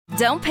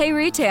Don't pay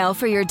retail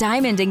for your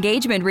diamond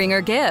engagement ring or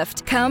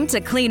gift. Come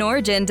to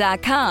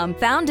CleanOrigin.com.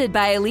 Founded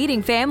by a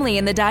leading family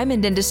in the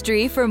diamond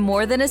industry for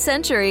more than a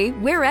century,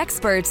 we're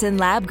experts in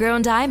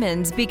lab-grown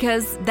diamonds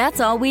because that's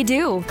all we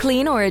do.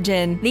 Clean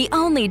Origin, the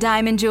only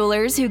diamond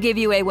jewelers who give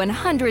you a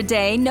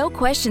 100-day, no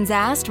questions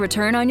asked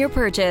return on your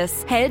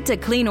purchase. Head to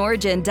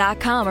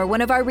CleanOrigin.com or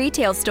one of our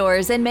retail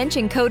stores and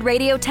mention code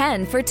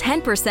Radio10 for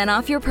 10%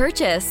 off your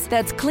purchase.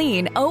 That's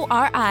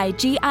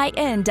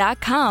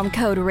CleanOrigin.com,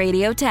 code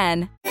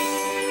Radio10.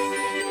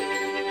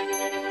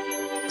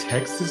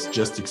 Texas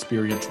just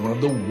experienced one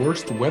of the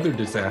worst weather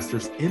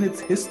disasters in its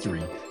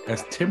history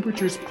as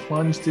temperatures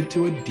plunged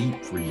into a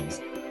deep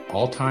freeze.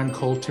 All-time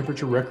cold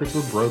temperature records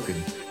were broken,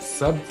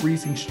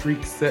 sub-freezing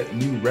streaks set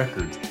new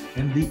records,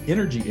 and the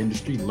energy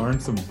industry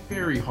learned some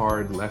very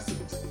hard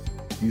lessons.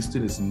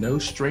 Houston is no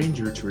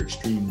stranger to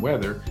extreme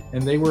weather,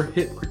 and they were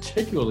hit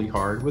particularly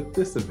hard with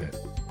this event.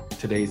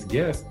 Today's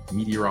guest,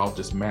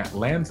 meteorologist Matt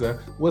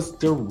Lanza, was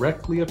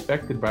directly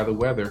affected by the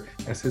weather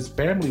as his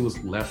family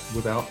was left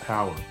without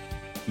power.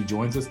 He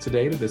joins us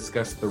today to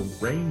discuss the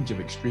range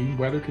of extreme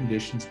weather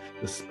conditions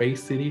the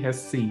Space City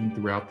has seen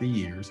throughout the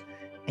years,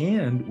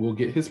 and we'll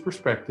get his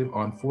perspective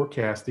on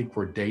forecasting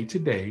for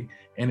day-to-day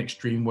and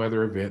extreme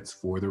weather events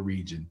for the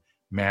region.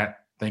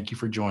 Matt, thank you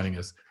for joining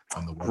us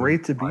on the Weather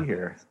Great to be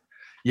here.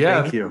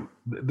 Yeah, thank you.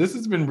 This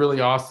has been really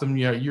awesome.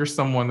 You know, you're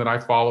someone that I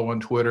follow on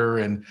Twitter,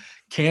 and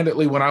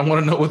candidly, when I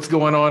want to know what's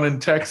going on in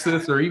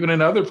Texas or even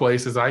in other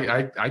places,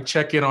 I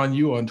check in on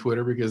you on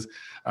Twitter because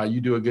you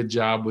do a good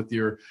job with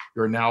your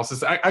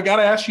analysis. I got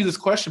to ask you this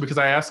question because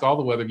I ask all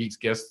the Weather Geeks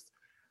guests,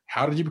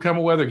 how did you become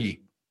a weather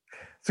geek?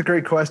 It's a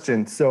great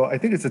question. So I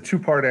think it's a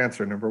two-part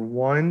answer. Number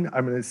one,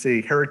 I'm going to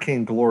say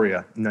Hurricane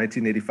Gloria in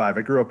 1985.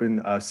 I grew up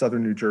in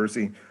southern New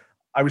Jersey.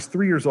 I was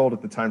 3 years old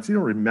at the time, so you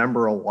don't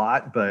remember a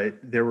lot, but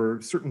there were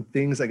certain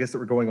things, I guess, that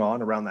were going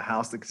on around the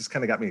house that just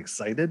kind of got me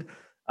excited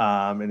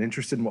and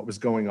interested in what was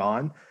going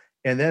on.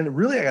 And then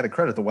really, I got to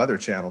credit the Weather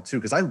Channel too,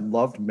 because I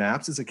loved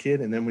maps as a kid.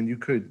 And then when you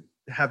could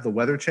have the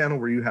Weather Channel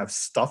where you have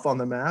stuff on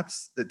the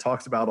maps that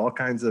talks about all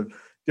kinds of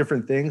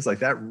different things, like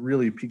that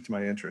really piqued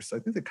my interest. So I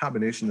think the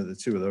combination of the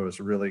two of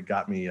those really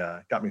got me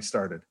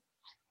started.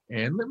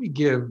 And let me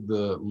give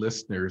the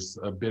listeners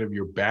a bit of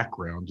your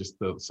background,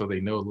 so they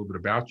know a little bit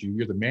about you.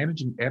 You're the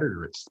managing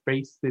editor at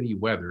Space City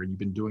Weather, and you've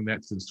been doing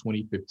that since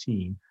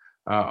 2015.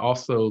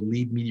 Also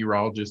lead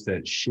meteorologist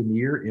at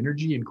Cheniere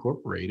Energy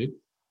Incorporated.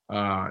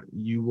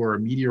 You were a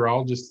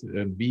meteorologist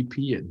and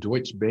VP at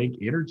Deutsche Bank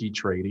Energy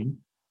Trading.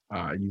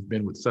 You've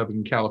been with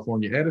Southern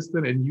California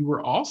Edison, and you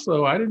were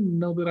also, I didn't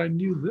know that I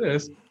knew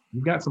this,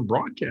 you've got some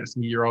broadcast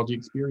meteorology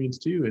experience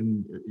too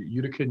in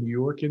Utica, New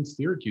York, and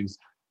Syracuse.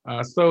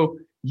 So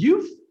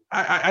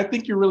I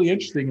think you're really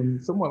interesting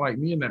and somewhat like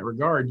me in that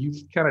regard. You've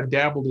kind of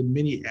dabbled in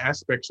many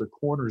aspects or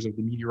corners of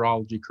the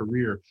meteorology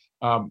career.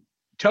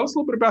 Tell us a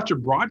little bit about your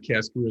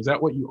broadcast career. Is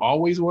that what you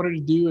always wanted to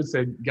do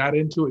and got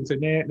into it and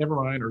said, nah, never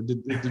mind, or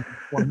did you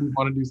want to move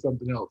on and do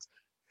something else?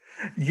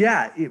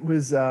 Yeah, it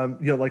was,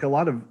 like a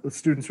lot of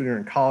students when you're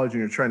in college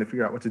and you're trying to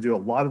figure out what to do, a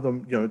lot of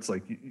them, it's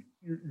like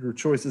your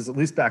choices, at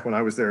least back when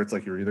I was there, it's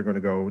like you're either going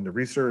to go into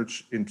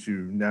research,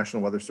 into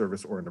National Weather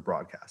Service, or into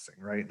broadcasting,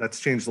 right? That's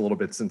changed a little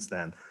bit since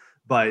then.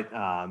 But,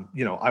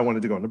 I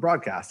wanted to go into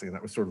broadcasting, and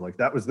that was sort of like,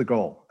 that was the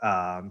goal.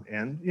 I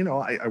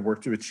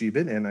worked to achieve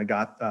it, and I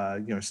got,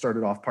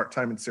 started off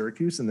part-time in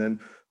Syracuse and then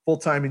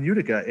full-time in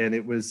Utica. And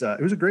it was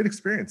a great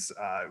experience.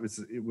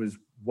 It was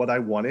what I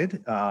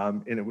wanted,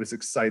 and it was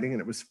exciting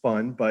and it was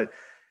fun. But,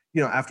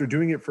 after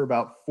doing it for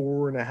about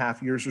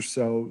 4.5 years or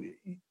so,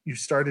 you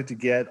started to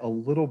get a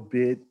little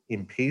bit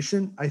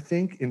impatient, I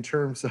think, in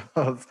terms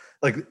of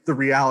like the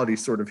reality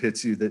sort of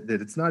hits you that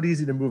it's not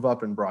easy to move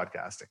up in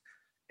broadcasting.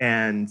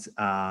 And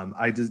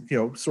I just,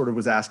 sort of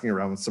was asking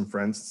around with some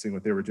friends, seeing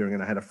what they were doing.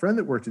 And I had a friend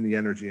that worked in the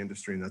energy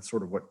industry, and that's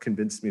sort of what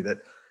convinced me that,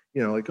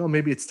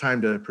 maybe it's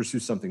time to pursue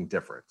something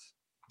different.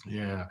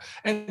 Yeah.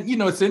 And,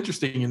 it's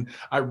interesting. And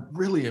I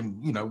really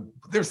am,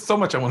 there's so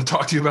much I want to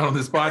talk to you about on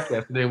this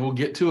podcast today. We'll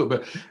get to it.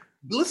 But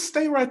let's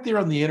stay right there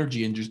on the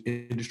energy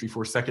industry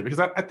for a second, because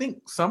I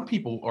think some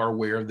people are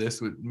aware of this,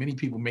 but many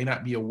people may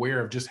not be aware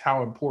of just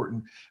how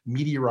important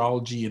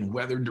meteorology and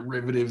weather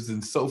derivatives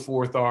and so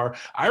forth are.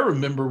 I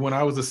remember when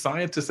I was a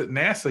scientist at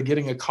NASA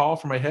getting a call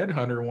from a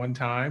headhunter one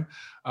time,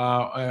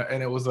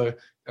 and it was a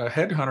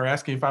headhunter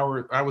asking if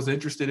I was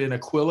interested in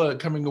Aquila,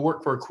 coming to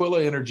work for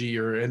Aquila Energy,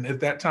 and at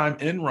that time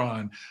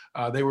Enron.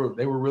 They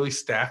were really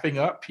staffing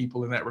up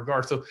people in that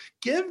regard. So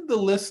give the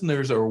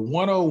listeners a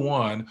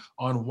 101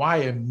 on why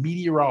a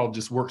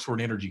meteorologist works for an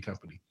energy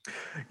company.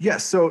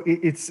 Yes, so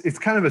it's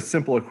kind of a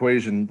simple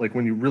equation, like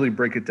when you really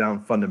break it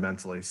down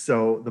fundamentally.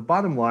 So the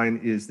bottom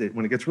line is that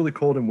when it gets really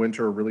cold in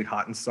winter or really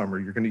hot in summer,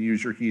 you're going to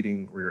use your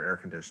heating or your air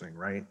conditioning,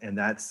 right? And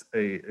that's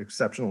a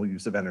exceptional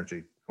use of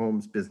energy,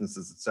 homes,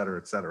 businesses, et cetera,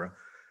 et cetera.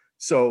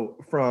 So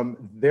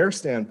from their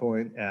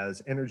standpoint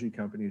as energy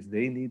companies,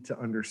 they need to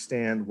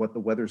understand what the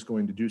weather's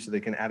going to do so they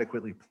can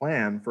adequately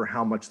plan for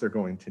how much they're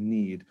going to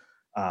need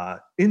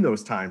in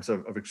those times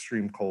of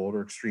extreme cold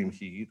or extreme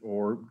heat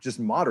or just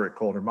moderate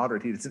cold or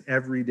moderate heat. It's an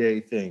everyday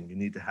thing. You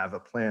need to have a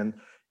plan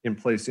in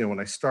place. When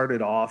I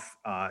started off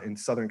in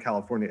Southern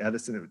California,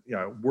 Edison,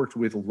 I worked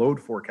with load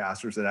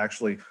forecasters that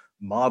actually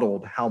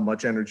modeled how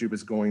much energy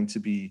was going to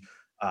be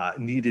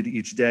needed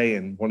each day.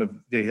 And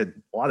they had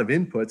a lot of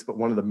inputs, but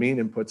one of the main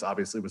inputs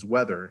obviously was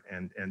weather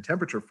and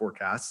temperature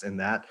forecasts. And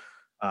that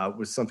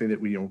was something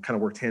that we kind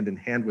of worked hand in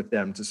hand with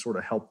them to sort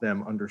of help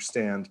them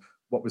understand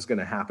what was going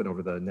to happen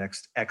over the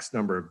next X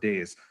number of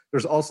days.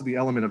 There's also the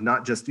element of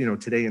not just,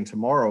 today and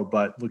tomorrow,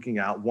 but looking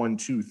at 1,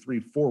 2, 3,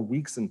 4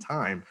 weeks in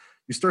time.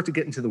 You start to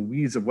get into the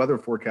weeds of weather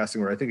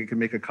forecasting, where I think it can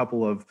make a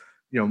couple of,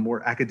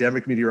 more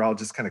academic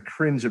meteorologists kind of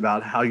cringe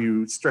about how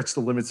you stretch the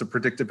limits of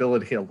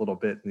predictability a little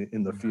bit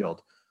in the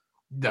field.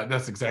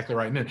 That's exactly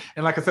right.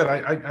 And like I said,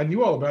 I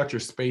knew all about your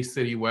Space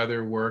City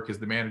weather work as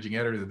the managing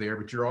editor there,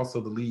 but you're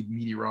also the lead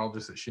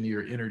meteorologist at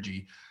Cheniere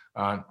Energy.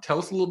 Tell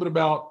us a little bit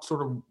about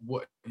sort of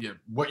what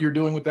you're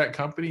doing with that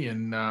company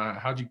and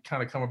how'd you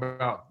kind of come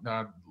about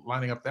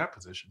lining up that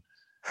position?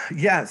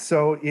 Yeah,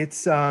 so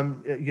it's, they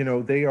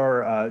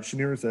are,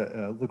 Cheniere is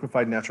a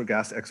liquefied natural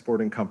gas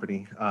exporting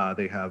company.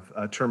 They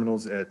have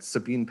terminals at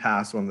Sabine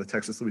Pass on the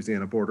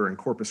Texas-Louisiana border and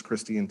Corpus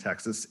Christi in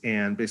Texas.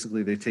 And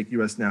basically they take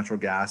U.S. natural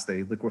gas,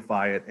 they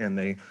liquefy it, and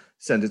they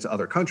send it to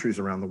other countries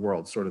around the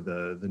world, sort of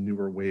the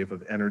newer wave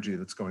of energy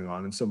that's going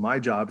on. And so my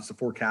job is to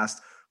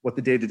forecast what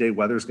the day-to-day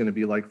weather is going to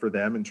be like for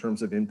them in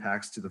terms of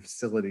impacts to the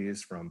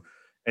facilities, from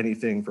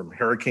anything from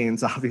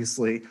hurricanes,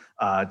 obviously,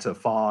 to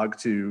fog,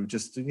 to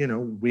just,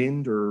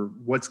 wind, or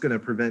what's going to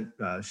prevent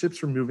ships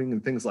from moving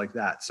and things like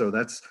that. So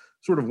that's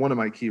sort of one of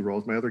my key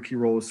roles. My other key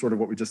role is sort of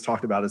what we just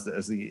talked about as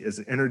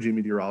an energy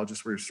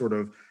meteorologist, where you're sort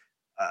of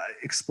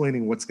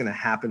explaining what's going to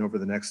happen over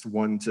the next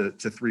 1 to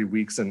 3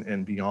 weeks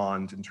and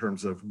beyond in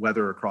terms of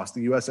weather across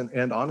the U.S.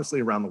 and honestly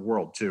around the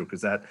world too,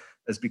 because that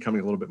is becoming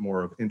a little bit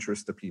more of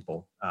interest to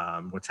people.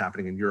 What's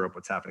happening in Europe,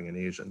 what's happening in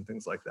Asia, and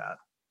things like that.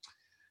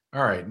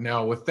 All right.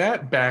 Now, with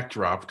that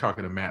backdrop,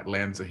 talking to Matt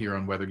Lanza here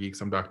on Weather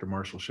Geeks, I'm Dr.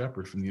 Marshall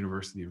Shepard from the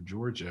University of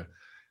Georgia.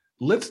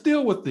 Let's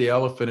deal with the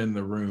elephant in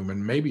the room,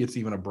 and maybe it's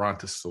even a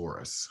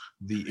brontosaurus,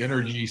 the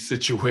energy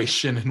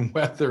situation and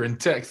weather in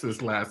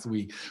Texas last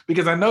week,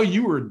 because I know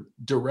you were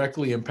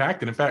directly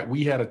impacted. In fact,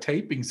 we had a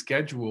taping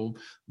scheduled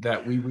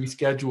that we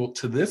rescheduled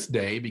to this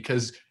day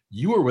because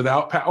you were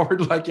without power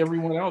like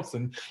everyone else.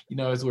 And,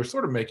 as we're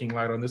sort of making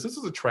light on this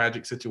is a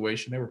tragic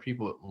situation. There were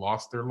people that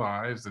lost their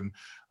lives and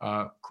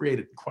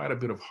created quite a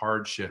bit of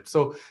hardship.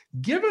 So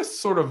give us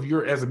sort of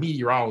as a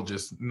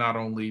meteorologist, not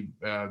only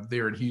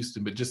there in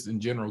Houston, but just in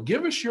general,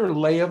 give us your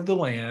lay of the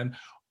land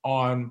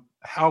on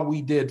how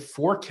we did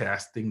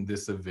forecasting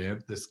this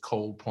event, this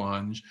cold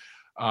plunge.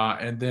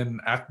 And then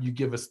after you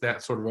give us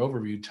that sort of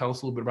overview, tell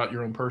us a little bit about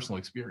your own personal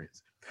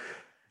experience.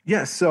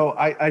 Yeah, so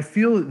I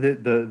feel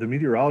that the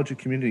meteorology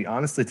community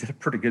honestly did a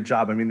pretty good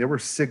job. I mean, there were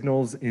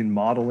signals in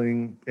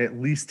modeling at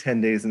least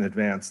 10 days in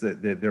advance that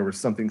there was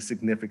something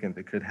significant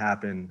that could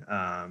happen,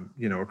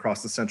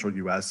 across the central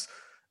U.S.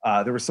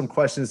 There were some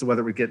questions to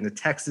whether it would get into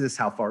Texas,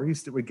 how far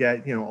east it would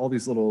get, all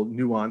these little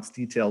nuanced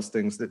details,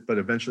 things but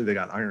eventually they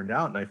got ironed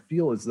out. And I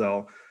feel as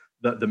though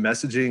the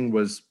messaging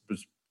was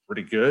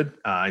pretty good.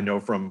 I know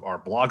from our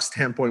blog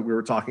standpoint, we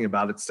were talking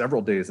about it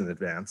several days in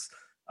advance.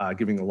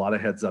 Giving a lot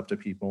of heads up to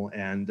people.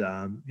 And,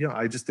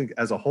 I just think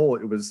as a whole,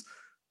 it was,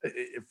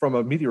 from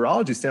a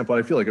meteorology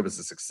standpoint, I feel like it was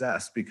a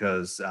success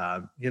because,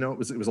 it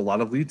was a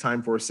lot of lead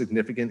time for a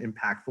significant,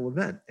 impactful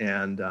event.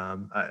 And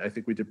I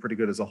think we did pretty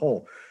good as a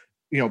whole.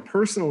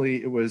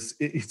 Personally,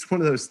 it's one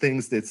of those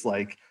things that's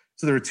like,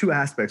 so there were two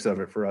aspects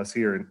of it for us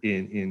here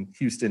in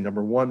Houston.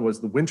 Number one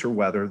was the winter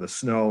weather, the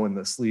snow and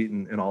the sleet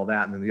and all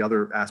that. And then the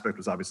other aspect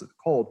was obviously the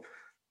cold.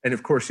 And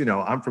of course,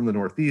 I'm from the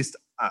Northeast.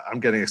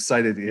 I'm getting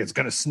excited. It's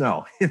going to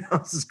snow.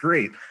 This is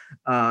great.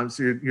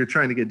 So you're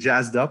trying to get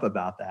jazzed up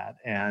about that.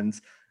 And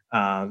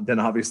then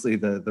obviously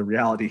the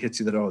reality hits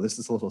you that, oh, this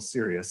is a little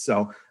serious.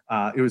 So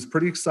it was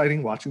pretty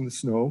exciting watching the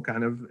snow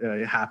kind of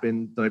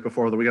happen the night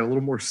before, although we got a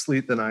little more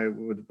sleet than I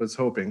was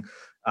hoping.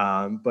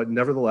 But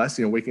nevertheless,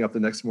 waking up the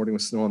next morning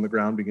with snow on the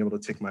ground, being able to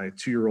take my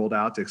 2-year-old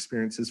out to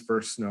experience his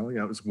first snow,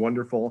 it was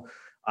wonderful.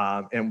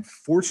 And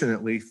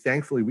fortunately,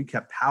 thankfully, we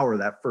kept power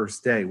that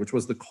first day, which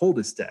was the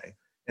coldest day.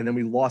 And then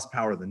we lost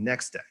power the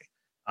next day.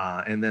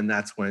 And then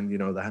that's when,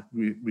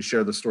 we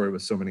share the story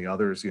with so many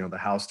others. The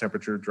house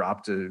temperature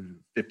dropped to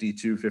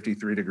 52,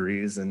 53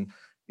 degrees. And,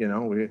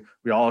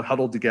 we all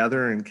huddled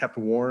together and kept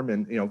warm.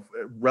 And,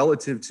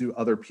 relative to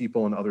other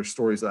people and other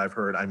stories that I've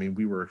heard, I mean,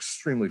 we were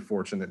extremely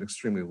fortunate and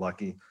extremely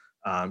lucky.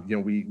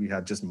 We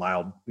had just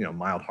mild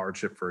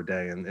hardship for a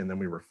day and then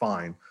we were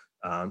fine.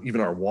 Even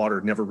our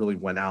water never really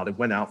went out. It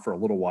went out for a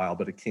little while,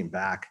 but it came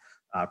back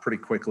pretty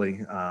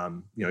quickly,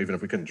 even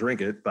if we couldn't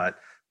drink it. But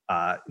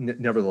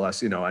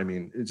nevertheless,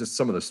 it's just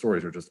some of the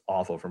stories are just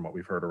awful from what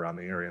we've heard around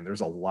the area. And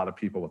there's a lot of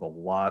people with a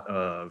lot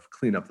of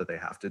cleanup that they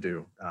have to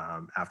do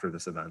after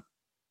this event.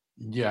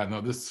 Yeah, no,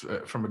 this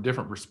from a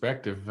different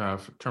perspective, in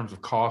terms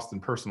of cost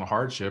and personal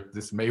hardship,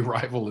 this may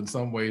rival in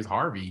some ways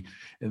Harvey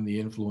in the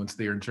influence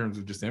there in terms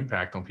of just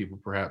impact on people.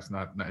 Perhaps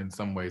not in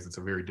some ways, it's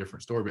a very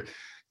different story. But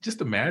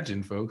just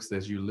imagine, folks,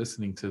 as you're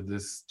listening to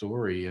this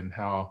story and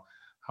how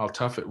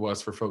tough it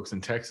was for folks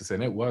in Texas,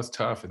 and it was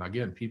tough. And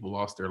again, people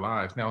lost their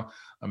lives. Now,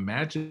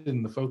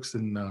 imagine the folks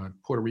in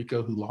Puerto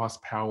Rico who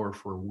lost power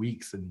for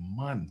weeks and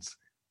months.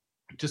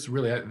 Just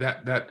really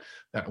that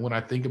when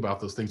I think about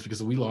those things,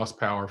 because we lost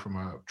power from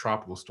a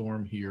tropical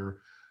storm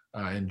here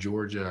in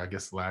Georgia, I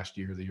guess last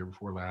year, the year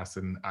before last,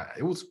 and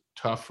it was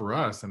tough for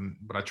us.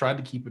 But I tried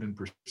to keep it in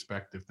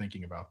perspective,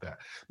 thinking about that.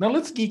 Now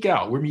let's geek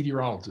out. We're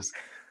meteorologists.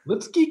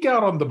 Let's geek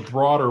out on the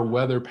broader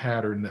weather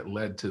pattern that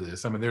led to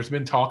this. I mean, there's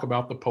been talk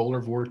about the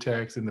polar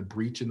vortex and the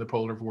breach in the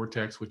polar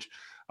vortex, which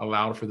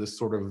allowed for this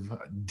sort of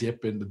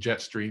dip in the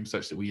jet stream,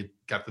 such that we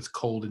got this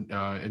cold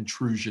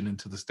intrusion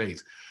into the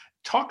states.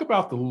 Talk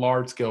about the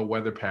large scale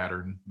weather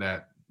pattern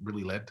that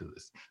really led to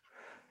this.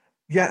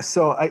 Yeah,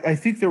 so I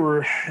think there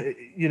were,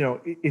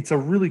 it's a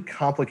really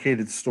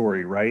complicated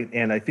story, right?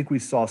 And I think we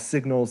saw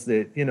signals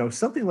that,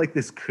 something like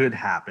this could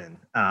happen,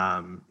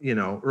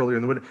 earlier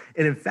in the winter.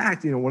 And in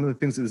fact, one of the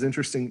things that was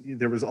interesting,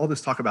 there was all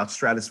this talk about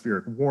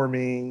stratospheric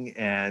warming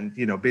and,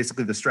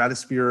 basically the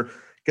stratosphere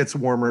gets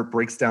warmer, it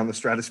breaks down the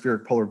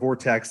stratospheric polar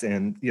vortex,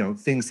 and,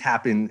 things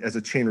happen as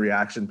a chain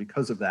reaction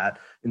because of that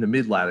in the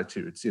mid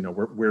latitudes,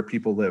 where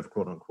people live,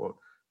 quote unquote.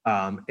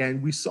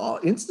 And we saw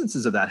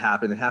instances of that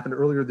happen. It happened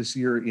earlier this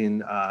year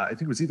in, I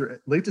think it was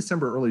either late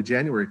December, early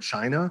January.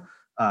 China,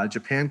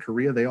 Japan,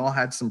 Korea, they all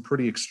had some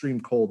pretty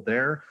extreme cold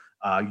there.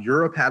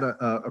 Europe had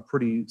a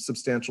pretty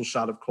substantial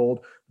shot of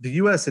cold. The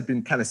US had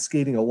been kind of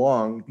skating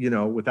along,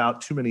 without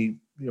too many,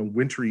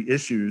 wintry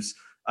issues,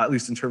 at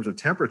least in terms of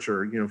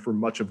temperature, for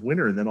much of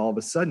winter. And then all of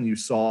a sudden you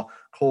saw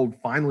cold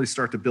finally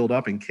start to build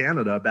up in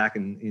Canada back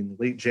in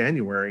late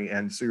January.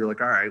 And so you're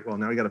like, all right, well,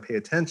 now we got to pay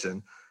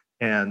attention.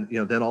 And,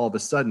 then all of a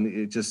sudden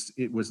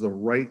it was the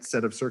right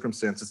set of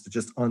circumstances to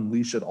just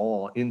unleash it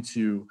all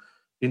into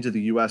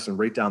the US and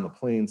right down the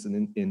plains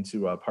and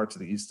into parts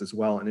of the East as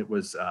well. And it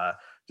was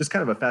just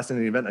kind of a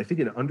fascinating event. I think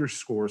it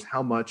underscores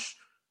how much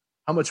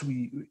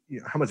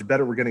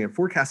better we're getting at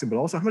forecasting, but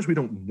also how much we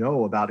don't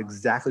know about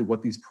exactly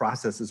what these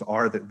processes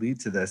are that lead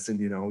to this. And,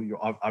 you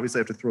obviously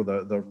have to throw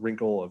the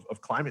wrinkle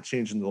of climate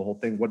change into the whole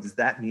thing. What does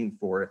that mean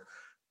for it?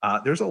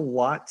 There's a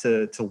lot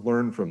to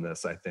learn from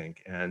this, I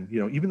think. And,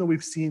 even though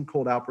we've seen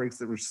cold outbreaks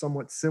that were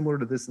somewhat similar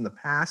to this in the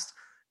past,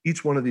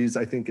 each one of these,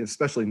 I think,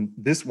 especially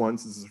this one,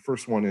 since this is the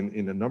first one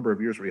in a number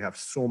of years where we have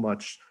so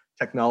much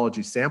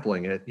technology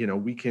sampling it,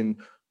 we can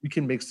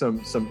make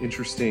some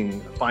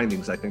interesting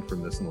findings, I think,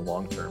 from this in the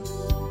long term.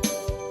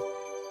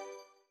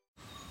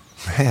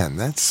 Man,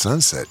 that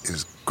sunset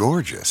is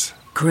gorgeous.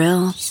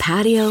 Grill,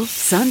 patio,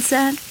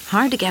 sunset.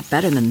 Hard to get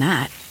better than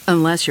that.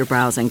 Unless you're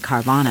browsing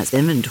Carvana's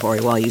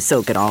inventory while you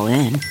soak it all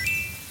in.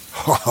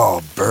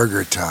 Oh,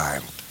 burger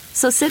time.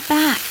 So sit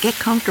back, get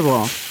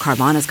comfortable.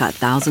 Carvana's got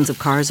thousands of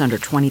cars under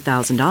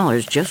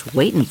 $20,000 just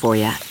waiting for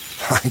you.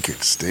 I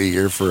could stay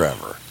here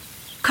forever.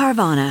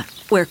 Carvana,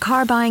 where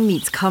car buying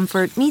meets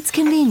comfort, meets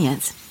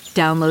convenience.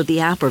 Download the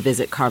app or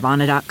visit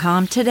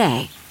Carvana.com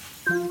today.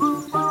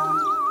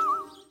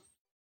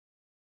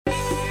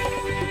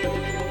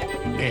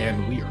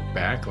 And we are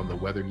back on the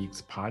Weather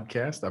Geeks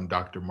podcast. I'm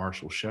Dr.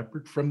 Marshall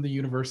Shepard from the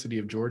University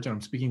of Georgia.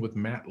 I'm speaking with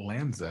Matt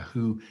Lanza,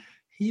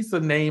 he's a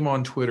name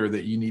on Twitter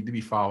that you need to be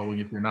following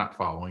if you're not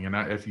following. And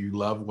if you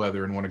love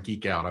weather and want to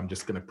geek out, I'm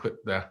just going to put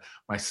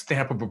my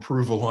stamp of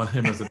approval on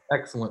him as an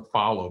excellent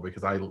follow,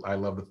 because I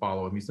love to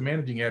follow him. He's the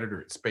managing editor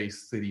at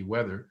Space City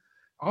Weather,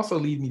 also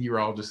lead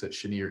meteorologist at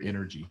Cheniere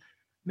Energy.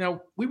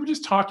 Now, we were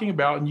just talking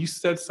about, and you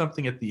said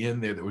something at the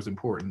end there that was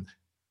important.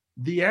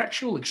 The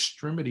actual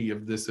extremity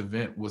of this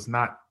event was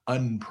not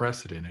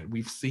unprecedented.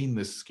 We've seen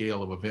this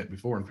scale of event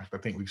before. In fact, I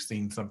think we've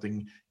seen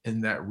something in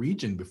that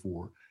region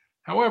before.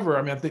 However,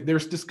 I think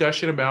there's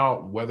discussion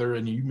about whether,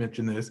 and you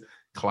mentioned this,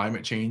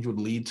 climate change would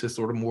lead to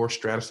sort of more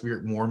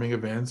stratospheric warming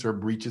events or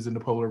breaches in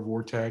the polar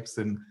vortex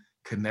and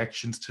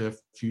connections to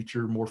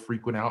future, more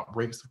frequent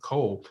outbreaks of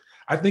cold.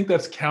 I think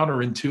that's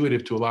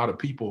counterintuitive to a lot of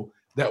people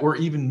that we're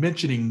even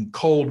mentioning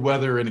cold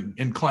weather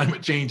and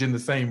climate change in the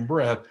same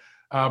breath.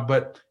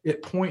 But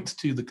it points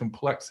to the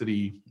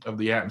complexity of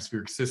the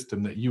atmospheric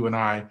system that you and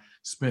I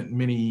spent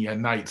many a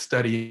night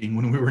studying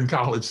when we were in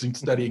college and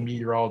studying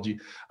meteorology.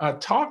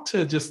 Talk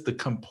to just the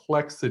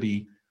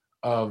complexity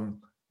of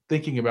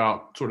thinking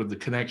about sort of the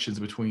connections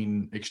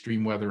between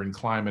extreme weather and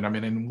climate.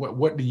 And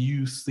what do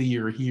you see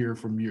or hear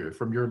from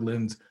your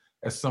lens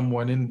as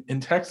someone in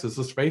Texas,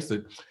 let's face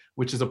it,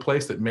 which is a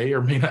place that may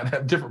or may not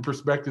have different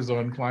perspectives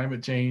on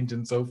climate change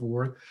and so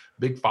forth.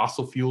 Big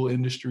fossil fuel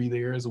industry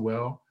there as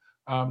well.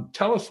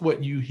 Tell us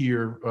what you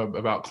hear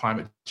about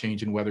climate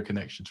change and weather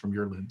connections from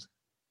your lens.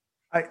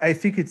 I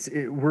think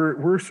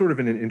we're sort of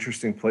in an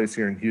interesting place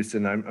here in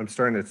Houston. I'm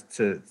starting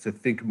to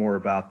think more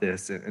about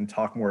this and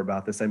talk more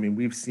about this.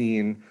 We've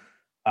seen,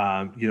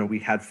 we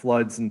had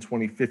floods in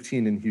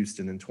 2015 in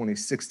Houston in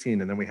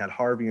 2016, and then we had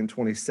Harvey in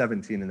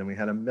 2017, and then we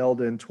had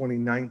Imelda in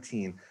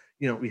 2019.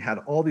 we had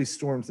all these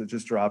storms that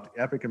just dropped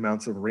epic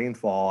amounts of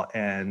rainfall.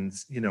 And,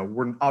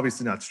 we're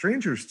obviously not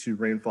strangers to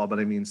rainfall, but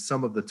I mean,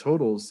 some of the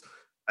totals,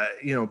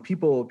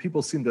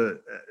 people seem to,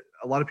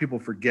 a lot of people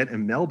forget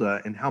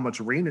Imelda and how much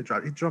rain it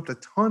dropped. It dropped a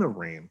ton of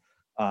rain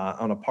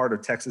on a part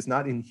of Texas,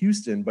 not in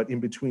Houston, but in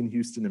between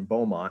Houston and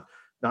Beaumont,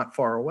 not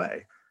far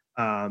away.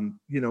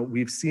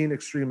 We've seen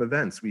extreme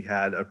events. We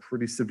had a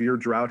pretty severe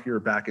drought here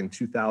back in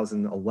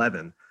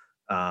 2011.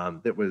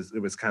 It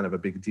was kind of a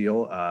big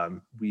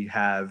deal. We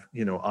have,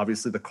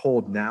 obviously the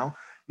cold now.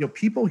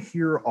 People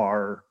here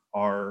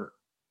are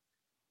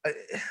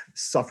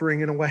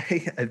suffering in a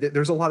way.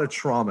 There's a lot of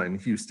trauma in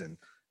Houston.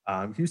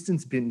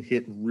 Houston's been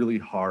hit really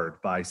hard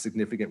by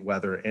significant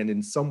weather, and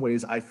in some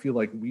ways, I feel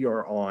like we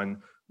are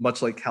on,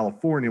 much like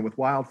California with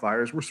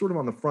wildfires, we're sort of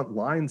on the front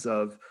lines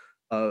of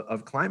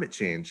climate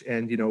change.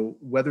 And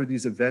whether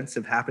these events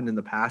have happened in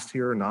the past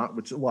here or not,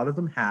 which a lot of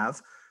them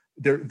have,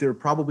 they're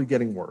probably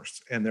getting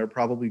worse, and they're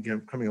probably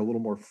becoming a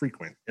little more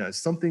frequent.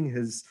 Something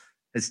has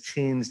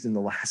changed in the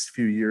last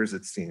few years,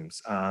 it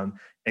seems.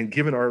 And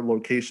given our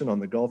location on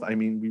the Gulf, I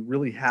mean, we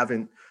really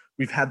haven't.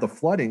 We've had the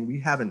flooding. We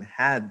haven't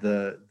had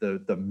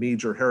the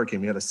major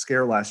hurricane. We had a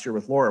scare last year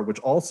with Laura, which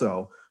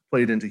also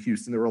played into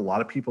Houston. There were a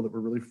lot of people that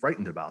were really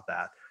frightened about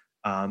that.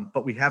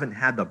 But we haven't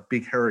had the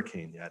big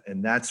hurricane yet.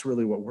 And that's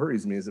really what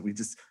worries me, is that we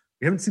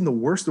haven't seen the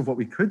worst of what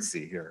we could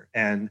see here.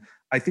 And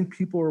I think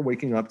people are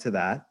waking up to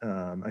that.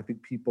 I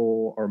think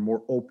people are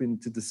more open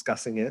to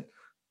discussing it,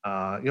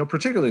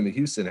 particularly in the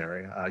Houston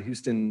area.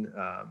 Houston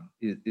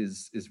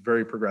is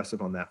very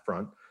progressive on that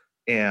front.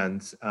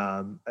 And,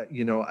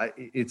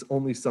 it's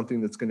only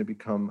something that's going to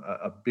become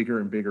a bigger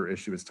and bigger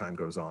issue as time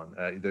goes on.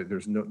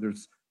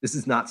 This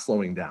is not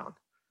slowing down.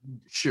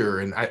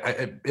 Sure. And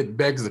it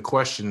begs the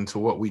question to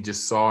what we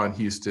just saw in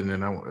Houston.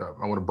 And I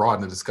want to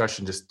broaden the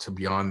discussion just to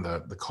beyond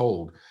the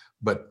cold,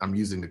 but I'm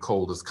using the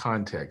cold as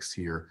context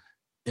here.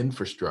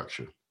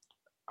 Infrastructure,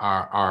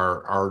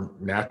 our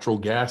natural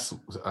gas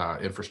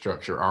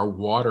infrastructure, our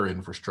water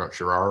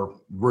infrastructure, our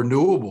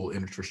renewable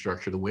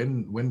infrastructure, the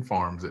wind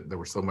farms that there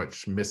was so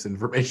much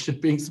misinformation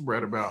being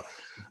spread about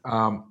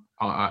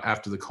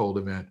after the cold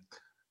event.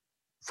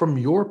 From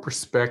your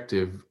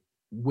perspective,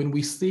 when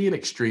we see an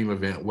extreme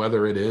event,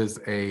 whether it is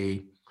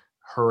a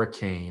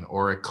hurricane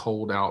or a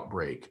cold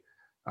outbreak,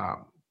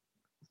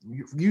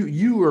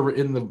 you're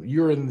in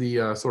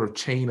the sort of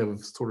chain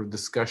of sort of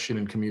discussion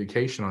and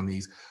communication on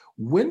these.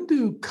 When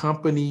do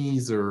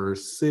companies or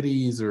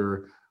cities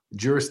or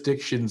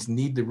jurisdictions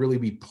need to really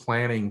be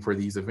planning for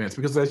these events?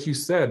 Because as you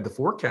said, the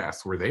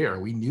forecasts were there.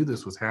 We knew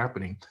this was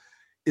happening.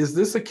 Is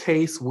this a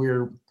case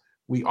where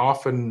we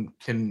often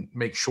can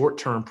make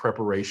short-term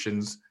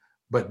preparations,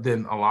 but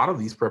then a lot of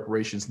these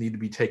preparations need to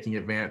be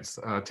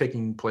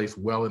taking place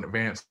well in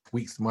advance,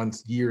 weeks,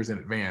 months, years in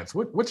advance?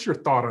 What's your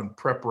thought on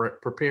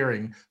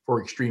preparing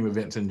for extreme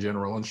events in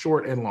general, on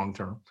short and long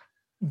term?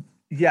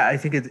 Yeah, I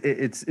think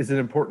it's an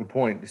important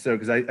point. So,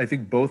 because I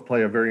think both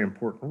play a very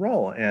important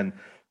role. And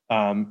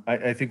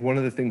I think one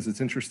of the things that's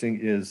interesting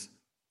is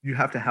you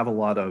have to have a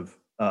lot of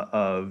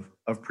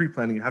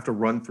pre-planning. You have to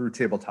run through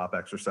tabletop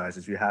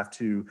exercises. You have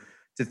to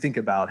think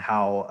about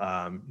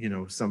how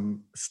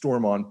some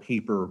storm on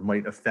paper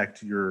might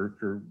affect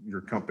your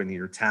company,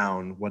 your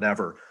town,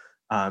 whatever.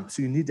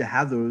 So you need to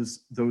have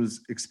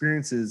those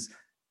experiences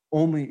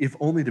only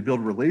to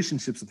build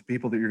relationships with the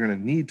people that you're going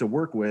to need to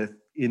work with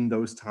in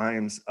those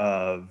times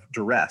of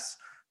duress.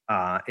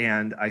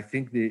 And I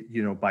think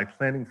that, by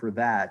planning for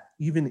that,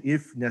 even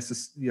if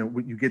necessary,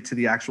 when you get to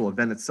the actual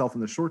event itself in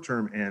the short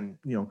term, and,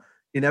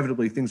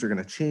 inevitably things are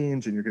going to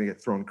change and you're going to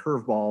get thrown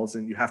curveballs,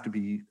 and you have to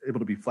be able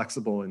to be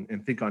flexible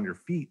and think on your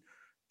feet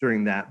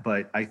during that.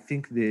 But I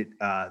think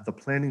that the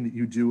planning that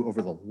you do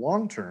over the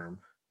long term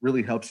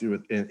really helps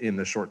you in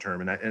the short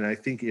term. And I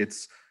think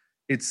it's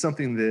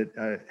something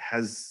that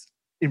has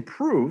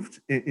improved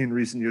in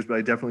recent years, but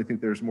I definitely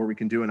think there's more we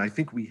can do. And I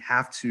think we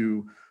have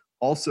to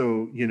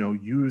also,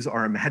 use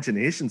our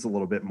imaginations a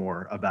little bit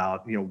more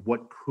about,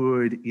 what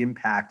could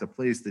impact a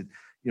place that,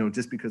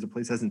 just because a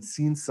place hasn't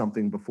seen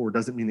something before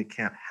doesn't mean it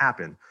can't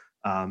happen.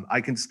 I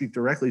can speak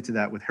directly to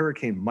that with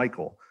Hurricane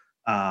Michael.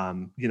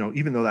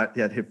 Even though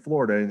that hit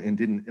Florida and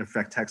didn't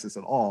affect Texas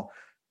at all,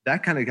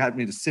 that kind of got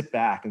me to sit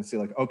back and say,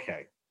 like,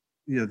 okay,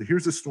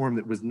 here's a storm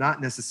that was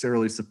not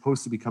necessarily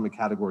supposed to become a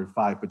Category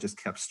 5, but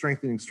just kept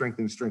strengthening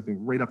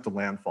right up to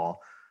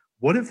landfall.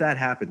 What if that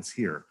happens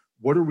here?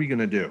 What are we going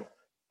to do?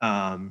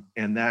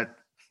 And that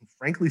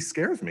frankly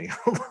scares me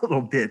a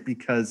little bit,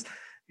 because,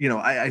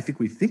 I think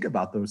we think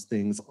about those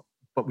things,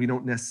 but we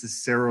don't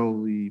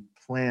necessarily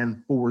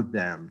plan for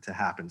them to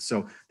happen.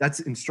 So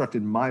that's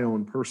instructed my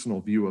own personal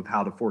view of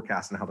how to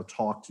forecast and how to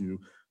talk to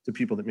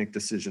people that make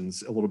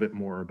decisions a little bit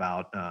more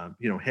about,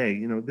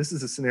 hey, this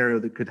is a scenario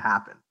that could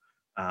happen.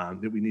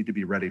 That we need to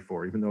be ready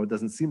for, even though it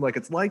doesn't seem like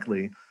it's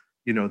likely,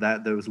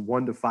 that those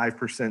 1% to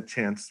 5%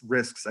 chance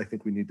risks, I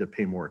think we need to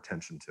pay more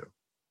attention to.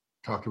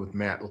 Talking with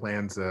Matt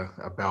Lanza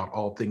about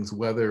all things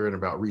weather and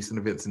about recent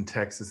events in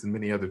Texas and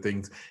many other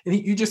things. And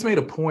you just made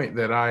a point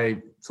that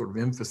I sort of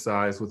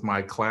emphasized with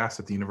my class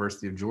at the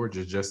University of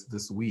Georgia just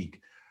this week.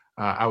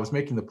 I was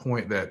making the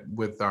point that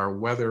with our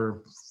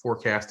weather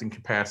forecasting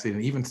capacity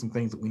and even some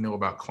things that we know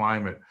about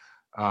climate,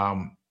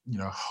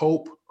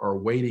 hope or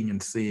waiting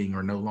and seeing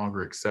are no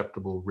longer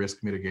acceptable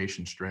risk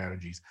mitigation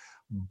strategies.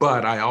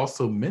 But I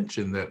also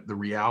mentioned that the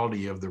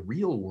reality of the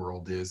real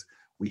world is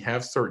we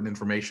have certain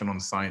information on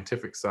the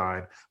scientific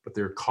side, but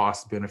there are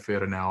cost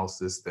benefit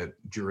analysis that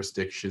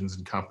jurisdictions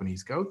and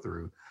companies go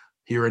through.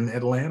 Here in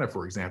Atlanta,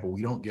 for example,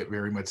 we don't get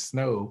very much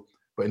snow,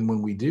 but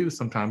when we do,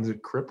 sometimes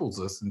it cripples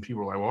us and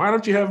people are like, well, why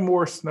don't you have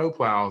more snow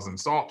plows and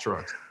salt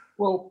trucks?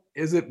 Well,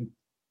 is it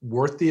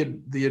worth the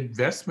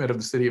investment of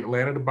the city of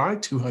Atlanta to buy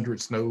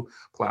 200 snow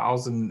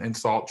plows and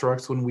salt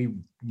trucks when we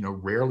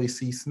rarely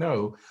see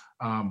snow?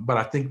 But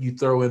I think you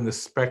throw in the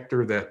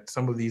specter that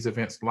some of these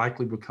events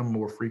likely become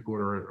more frequent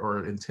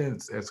or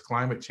intense as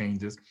climate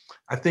changes.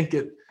 I think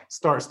it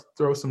starts to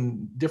throw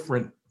some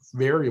different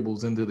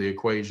variables into the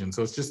equation.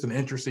 So it's just an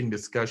interesting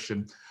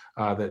discussion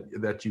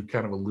that you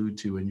kind of allude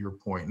to in your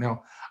point.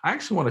 Now, I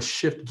actually want to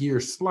shift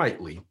gears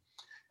slightly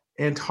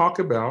and talk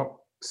about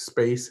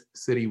space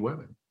city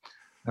weather.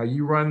 Now,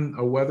 you run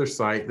a weather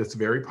site that's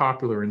very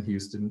popular in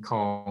Houston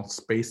called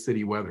Space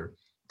City Weather.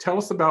 Tell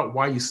us about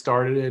why you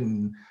started it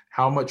and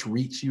how much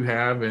reach you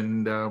have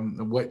and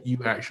what you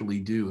actually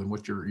do and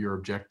what your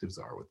objectives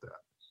are with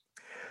that.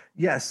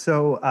 Yeah,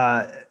 so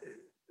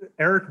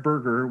Eric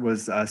Berger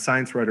was a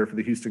science writer for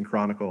the Houston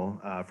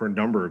Chronicle for a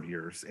number of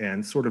years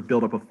and sort of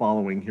built up a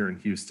following here in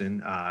Houston,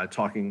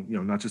 talking,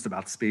 not just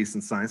about space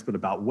and science, but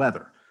about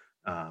weather.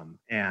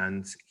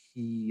 And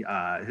he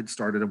had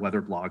started a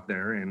weather blog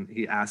there, and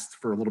he asked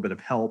for a little bit of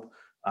help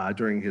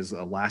during his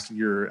last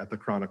year at the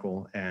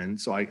Chronicle. And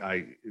so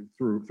I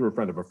through a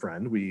friend of a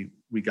friend, we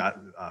got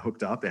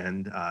hooked up,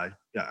 and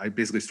I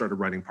basically started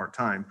writing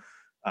part-time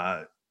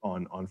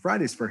on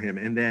Fridays for him.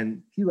 And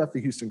then he left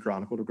the Houston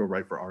Chronicle to go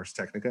write for Ars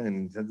Technica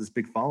and had this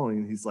big following.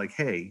 And he's like,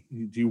 hey,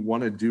 do you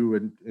want to do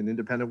an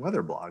independent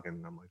weather blog?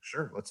 And I'm like,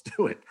 sure, let's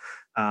do it.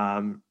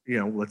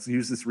 Let's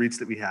use this reach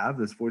that we have,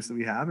 this voice that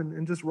we have,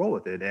 and just roll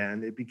with it.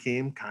 And it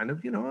became kind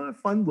of, a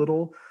fun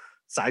little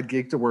side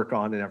gig to work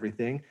on and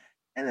everything.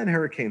 And then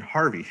Hurricane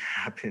Harvey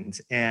happened,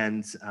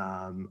 and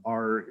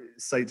our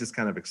site just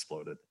kind of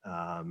exploded,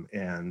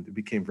 and it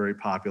became very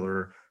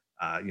popular.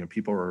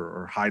 People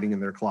are hiding in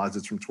their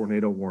closets from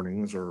tornado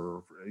warnings,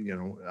 or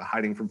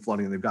hiding from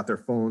flooding. They've got their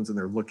phones and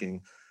they're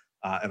looking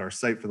at our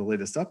site for the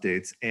latest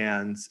updates.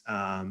 And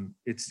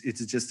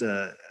it's just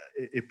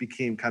it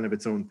became kind of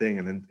its own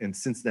thing. And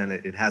since then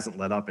it hasn't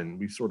let up. And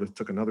we sort of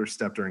took another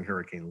step during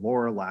Hurricane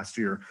Laura last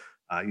year,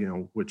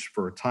 which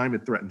for a time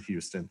it threatened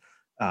Houston.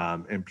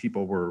 And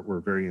people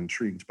were very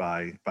intrigued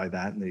by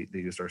that, and they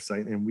used our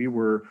site. And we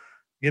were,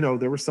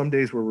 there were some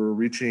days where we were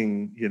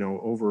reaching,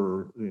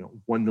 over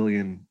 1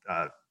 million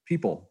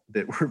people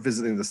that were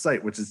visiting the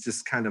site, which is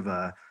just kind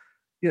of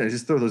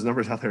just throw those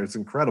numbers out there. It's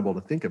incredible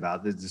to think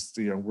about. It's just,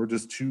 we're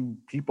just two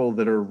people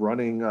that are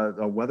running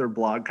a weather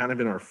blog kind of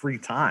in our free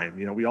time.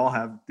 We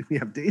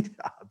have day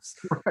jobs.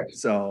 Right.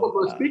 So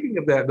well, speaking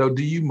of that though,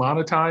 do you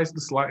monetize the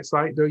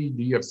site though?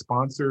 Do you have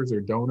sponsors or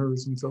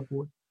donors and so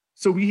forth?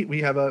 So we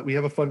have a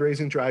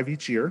fundraising drive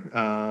each year,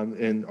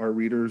 and our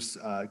readers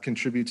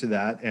contribute to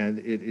that, and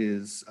it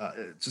is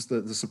just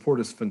the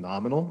support is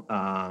phenomenal,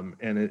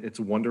 and it's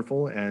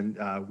wonderful. And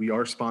we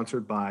are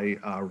sponsored by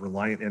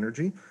Reliant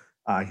Energy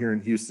here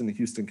in Houston, the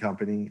Houston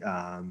company.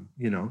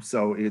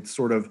 So it's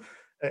sort of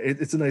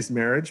it's a nice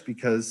marriage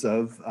because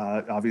of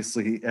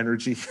obviously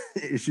energy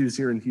issues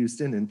here in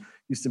Houston, and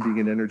Houston being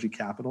an energy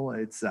capital.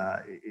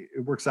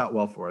 It works out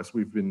well for us.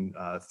 We've been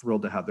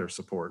thrilled to have their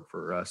support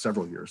for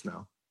several years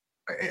now.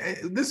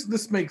 This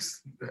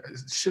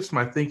shifts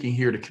my thinking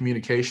here to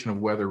communication of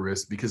weather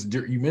risk, because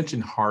you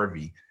mentioned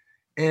Harvey,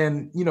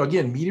 and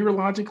again,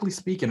 meteorologically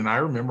speaking, and I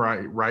remember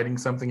writing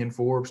something in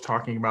Forbes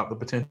talking about the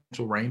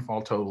potential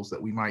rainfall totals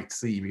that we might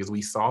see because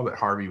we saw that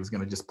Harvey was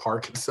going to just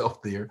park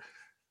itself there.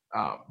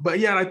 But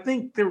yeah, I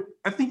think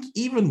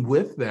even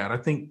with that, I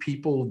think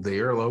people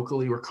there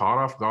locally were caught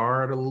off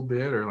guard a little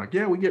bit, or like,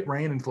 yeah, we get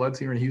rain and floods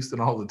here in Houston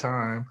all the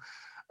time.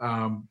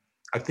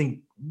 I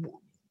think,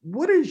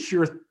 what is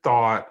your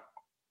thought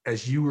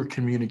as you were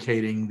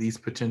communicating these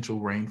potential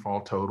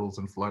rainfall totals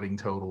and flooding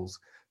totals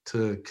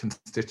to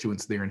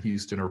constituents there in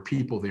Houston, or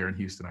people there in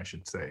Houston, I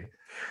should say?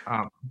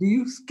 Do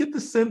you get the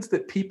sense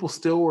that people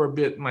still were a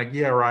bit like,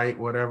 yeah, right,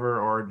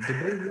 whatever, or did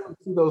they really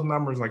see those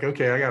numbers like,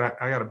 okay, I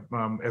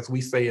gotta, as we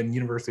say in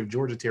University of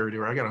Georgia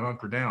territory, I gotta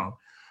hunker down?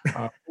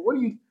 What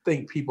do you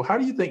think how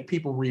do you think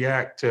people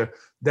react to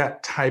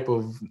that type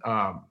of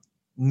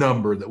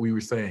number that we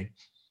were saying?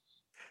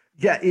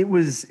 Yeah, it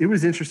was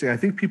interesting. I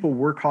think people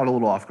were caught a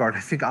little off guard. I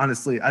think,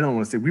 honestly, I don't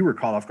want to say we were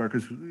caught off guard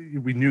because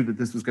we knew that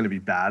this was going to be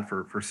bad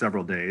for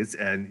several days.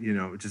 And,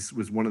 it just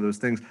was one of those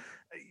things.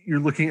 You're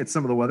looking at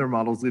some of the weather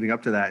models leading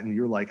up to that, and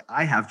you're like,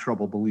 I have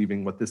trouble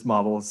believing what this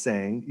model is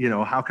saying.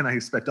 How can I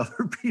expect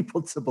other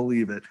people to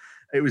believe it?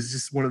 It was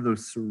just one of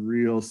those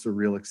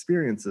surreal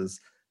experiences.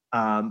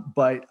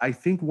 But I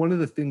think one of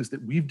the things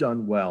that we've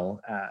done well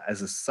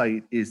as a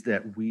site is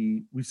that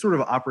we sort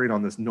of operate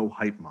on this no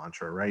hype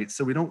mantra, right?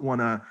 So we don't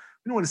want to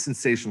we don't want to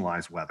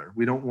sensationalize weather.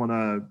 We don't want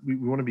to, we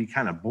want to be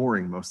kind of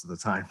boring most of the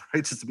time,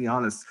 right? Just to be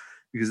honest,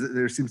 because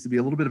there seems to be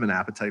a little bit of an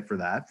appetite for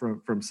that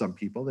from some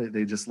people.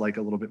 They just like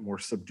a little bit more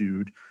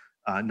subdued,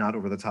 not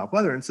over the top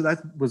weather. And so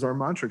that was our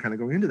mantra kind of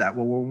going into that.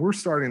 Well, when we're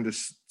starting to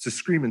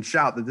scream and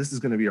shout that this is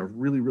going to be a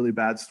really, really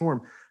bad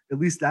storm, at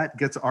least that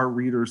gets our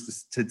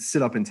readers to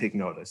sit up and take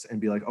notice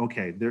and be like,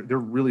 okay, they're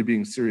really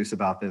being serious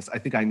about this. I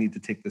think I need to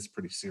take this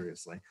pretty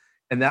seriously.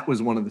 And that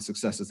was one of the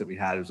successes that we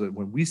had, is that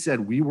when we said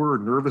we were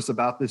nervous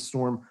about this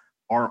storm,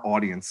 our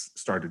audience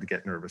started to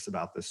get nervous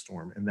about this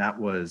storm. And that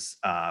was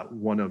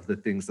one of the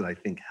things that I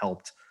think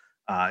helped,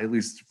 at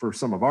least for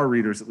some of our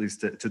readers, at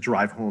least to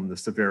drive home the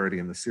severity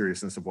and the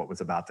seriousness of what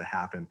was about to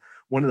happen.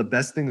 One of the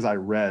best things I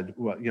read,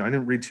 well, I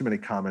didn't read too many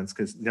comments,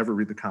 because never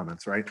read the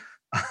comments, right?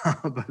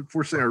 But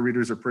fortunately, our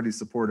readers are pretty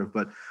supportive.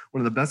 But one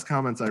of the best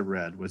comments I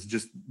read was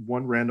just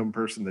one random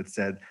person that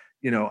said,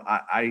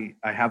 I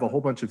have a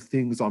whole bunch of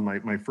things on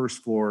my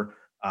first floor.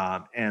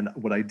 And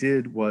what I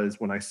did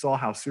was, when I saw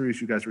how serious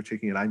you guys were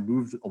taking it, I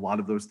moved a lot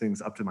of those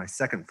things up to my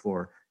second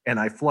floor, and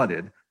I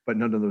flooded, but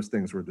none of those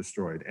things were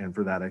destroyed. And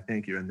for that, I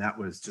thank you. And that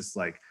was just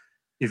like,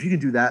 if you can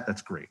do that,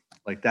 that's great.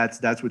 Like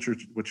that's what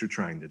you're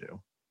trying to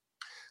do.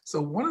 So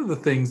one of the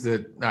things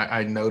that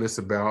I notice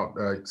about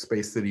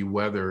Space City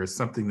Weather is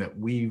something that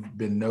we've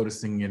been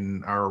noticing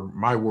in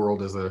my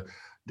world as a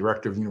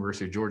director of the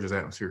University of Georgia's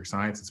Atmospheric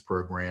Sciences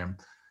program.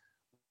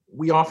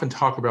 We often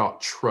talk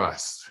about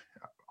trust.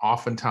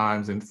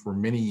 Oftentimes, and for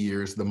many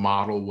years, the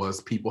model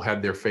was people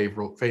had their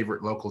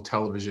favorite local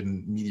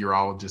television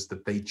meteorologist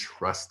that they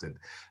trusted.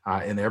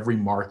 In every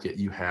market,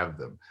 you have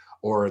them,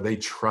 or they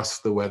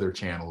trust the Weather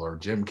Channel, or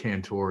Jim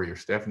Cantore, or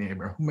Stephanie,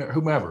 or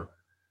whomever.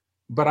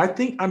 But I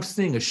think I'm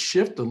seeing a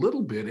shift a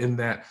little bit in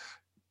that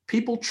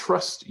people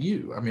trust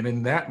you. I mean,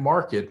 in that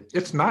market,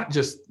 it's not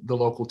just the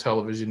local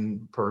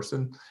television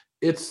person.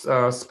 It's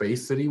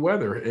Space City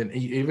Weather. And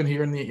even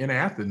here in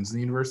Athens,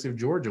 the University of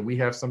Georgia, we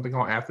have something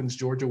called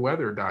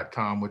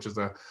athensgeorgiaweather.com, which is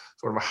a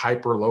sort of a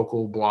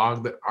hyper-local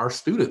blog that our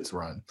students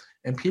run.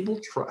 And people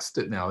trust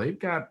it now. They've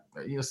got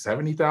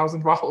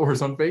 70,000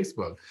 followers on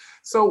Facebook.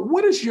 So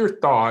what is your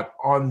thought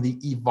on the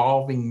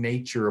evolving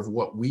nature of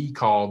what we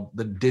call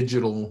the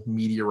digital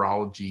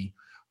meteorology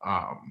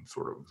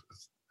sort of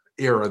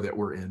era that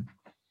we're in?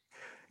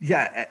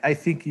 Yeah, I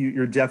think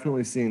you're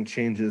definitely seeing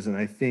changes. And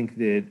I think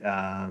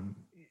that,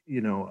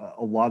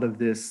 a lot of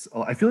this,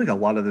 I feel like a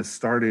lot of this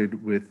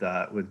started with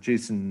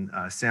Jason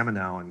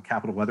Samenow and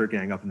Capital Weather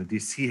Gang up in the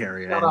DC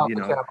area. Shout out to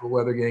Capital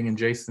Weather Gang and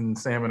Jason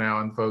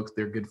Samenow and folks.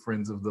 They're good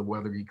friends of the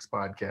Weather Geeks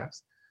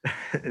podcast.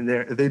 And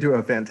they do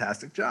a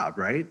fantastic job,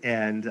 right?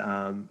 And,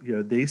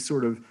 they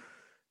sort of,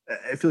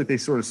 I feel like they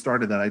sort of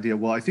started that idea.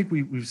 Well, I think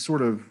we've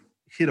sort of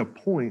hit a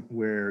point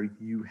where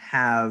you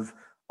have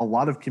a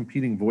lot of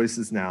competing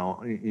voices now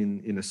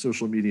in a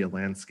social media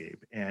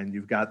landscape. And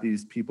you've got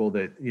these people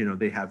that,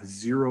 they have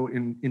zero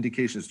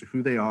indications to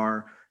who they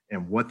are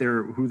and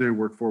who they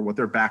work for, what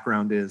their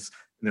background is.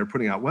 And they're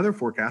putting out weather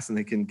forecasts, and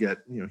they can get,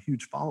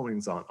 huge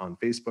followings on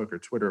Facebook or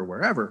Twitter or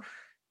wherever.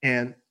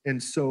 And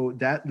so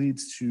that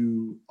leads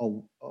to,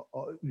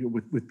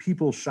 with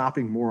people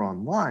shopping more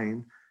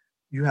online,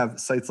 you have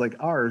sites like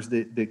ours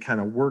that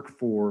kind of work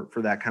for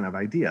that kind of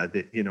idea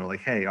that, like,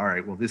 hey, all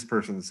right, well, this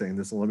person is saying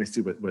this, and let me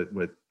see what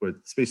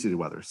Space City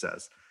Weather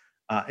says.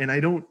 And I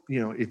don't,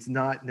 it's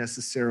not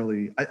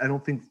necessarily, I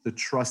don't think the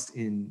trust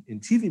in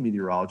TV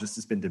meteorologists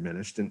has been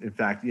diminished. And in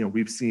fact,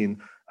 we've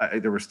seen,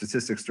 there were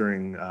statistics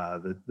during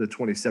the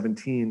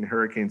 2017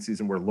 hurricane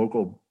season where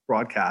local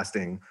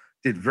broadcasting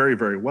did very,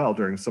 very well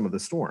during some of the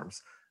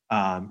storms.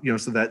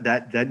 So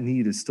that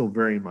need is still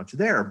very much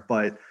there,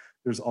 but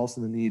there's also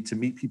the need to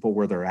meet people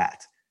where they're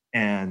at.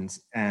 And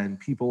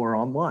people are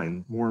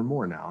online more and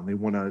more now.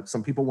 And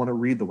some people want to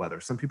read the weather.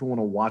 Some people want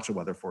to watch a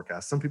weather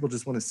forecast. Some people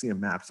just want to see a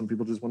map. Some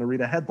people just want to read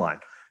a headline.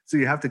 So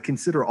you have to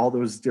consider all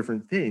those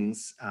different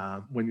things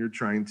when you're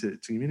trying to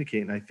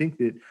communicate. And I think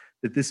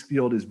that this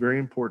field is very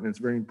important. It's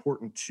very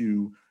important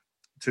to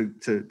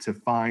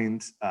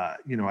find,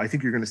 I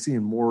think you're going to see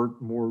in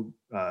more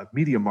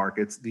media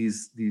markets,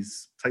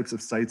 these types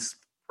of sites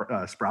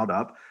sprout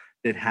up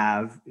that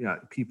have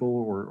people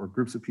or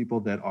groups of people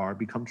that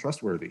become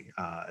trustworthy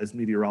as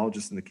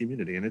meteorologists in the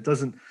community. And it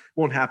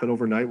won't happen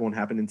overnight, won't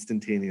happen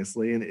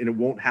instantaneously, and it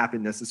won't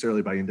happen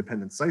necessarily by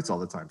independent sites all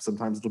the time.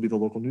 Sometimes it'll be the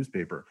local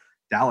newspaper.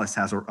 Dallas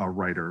has a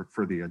writer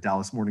for the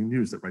Dallas Morning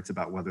News that writes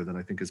about weather that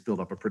I think has built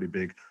up a pretty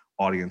big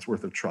audience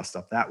worth of trust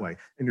up that way.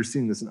 And you're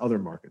seeing this in other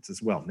markets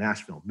as well.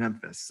 Nashville,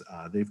 Memphis,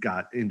 they've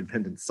got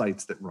independent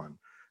sites that run.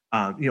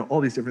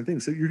 All these different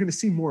things. So you're going to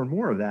see more and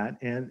more of that.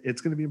 And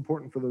it's going to be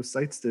important for those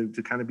sites to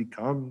kind of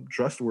become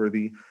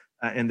trustworthy.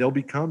 And they'll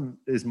become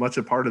as much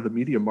a part of the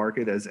media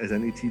market as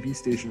any TV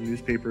station or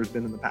newspaper has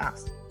been in the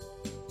past.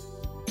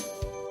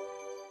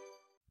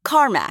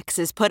 CarMax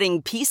is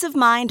putting peace of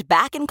mind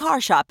back in car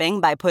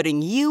shopping by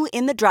putting you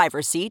in the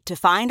driver's seat to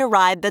find a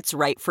ride that's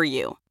right for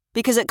you.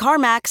 Because at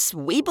CarMax,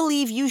 we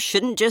believe you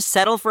shouldn't just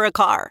settle for a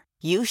car.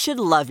 You should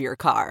love your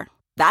car.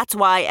 That's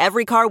why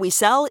every car we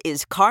sell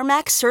is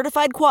CarMax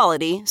certified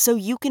quality, so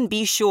you can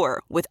be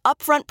sure with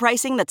upfront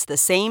pricing that's the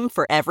same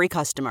for every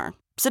customer.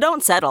 So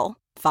don't settle.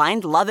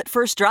 Find love at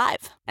first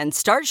drive and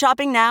start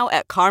shopping now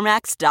at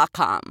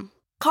CarMax.com.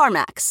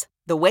 CarMax,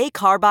 the way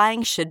car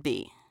buying should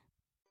be.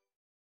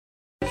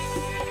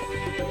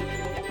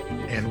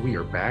 And we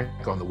are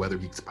back on the Weather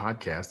Geeks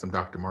podcast. I'm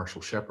Dr.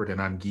 Marshall Shepard, and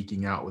I'm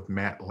geeking out with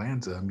Matt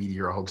Lanza, a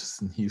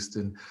meteorologist in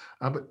Houston.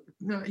 But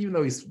even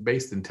though he's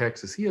based in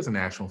Texas, he has a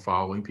national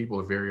following. People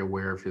are very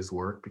aware of his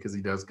work because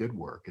he does good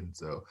work. And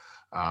so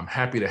I'm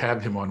happy to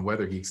have him on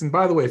Weather Geeks. And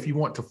by the way, if you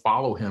want to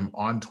follow him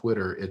on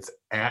Twitter, it's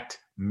at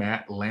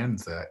Matt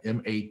Lanza,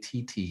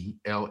 MattLanza.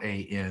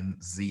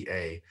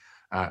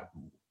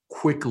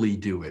 Quickly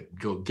do it.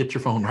 Go get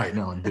your phone right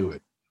now and do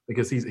it,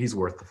 because he's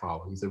worth the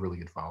follow. He's a really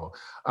good follow.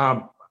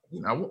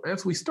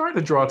 As we start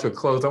to draw to a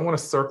close, I want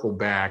to circle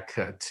back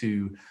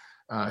to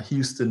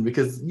Houston,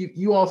 because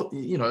you all,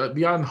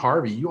 beyond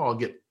Harvey, you all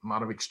get a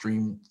lot of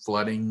extreme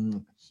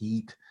flooding,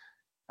 heat,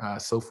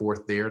 so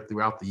forth there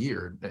throughout the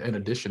year, in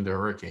addition to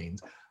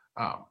hurricanes.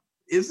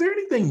 Is there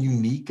anything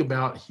unique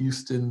about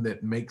Houston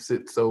that makes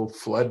it so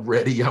flood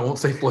ready? I won't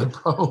say flood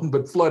prone,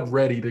 but flood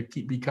ready, to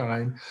be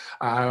kind.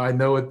 I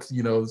know it's,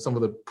 some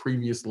of the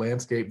previous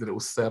landscape that it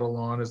was settled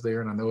on is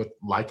there. And I know it,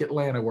 like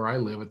Atlanta, where I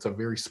live, it's a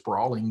very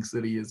sprawling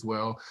city as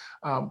well.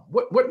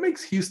 What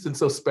makes Houston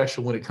so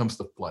special when it comes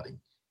to flooding?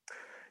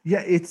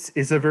 Yeah,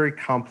 it's a very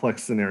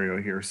complex scenario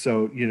here.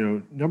 So,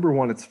 number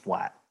one, it's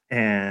flat.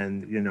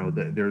 And,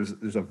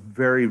 there's a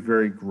very,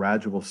 very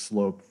gradual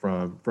slope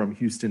from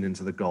Houston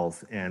into the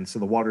Gulf. And so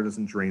the water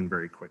doesn't drain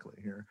very quickly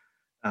here.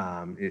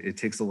 It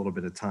takes a little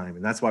bit of time.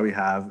 And that's why we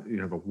have,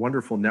 the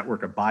wonderful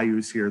network of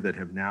bayous here that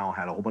have now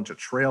had a whole bunch of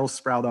trails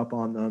sprout up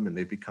on them. And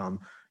they've become,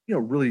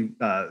 really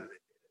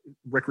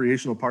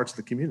recreational parts of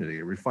the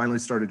community. We finally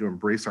started to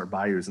embrace our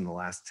bayous in the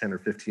last 10 or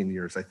 15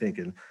 years, I think,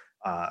 and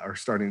are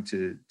starting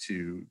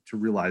to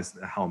realize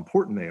how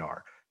important they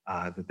are.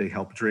 That they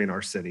help drain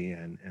our city,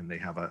 and they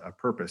have a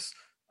purpose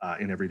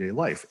in everyday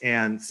life.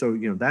 And so,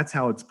 that's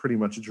how it's pretty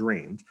much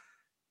drained.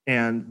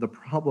 And the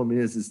problem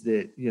is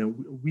that,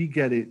 we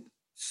get it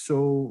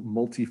so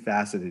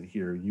multifaceted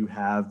here. You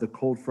have the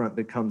cold front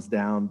that comes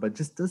down, but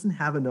just doesn't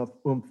have enough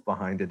oomph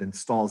behind it and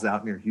stalls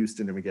out near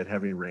Houston, and we get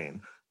heavy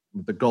rain.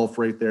 With the Gulf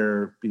right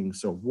there being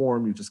so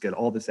warm, you just get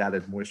all this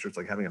added moisture. It's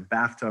like having a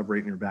bathtub right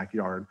in your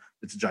backyard.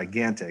 It's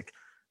gigantic.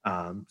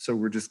 So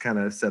we're just kind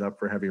of set up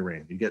for heavy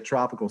rain. You get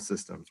tropical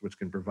systems, which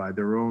can provide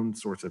their own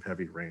source of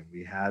heavy rain.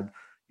 We had,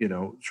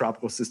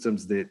 tropical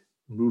systems that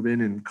move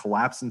in and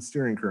collapse in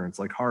steering currents,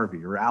 like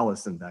Harvey or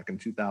Allison back in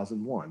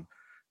 2001.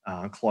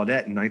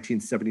 Claudette in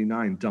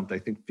 1979 dumped, I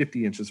think,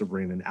 50 inches of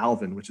rain in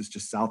Alvin, which is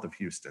just south of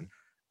Houston.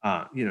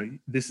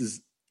 This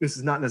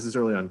is not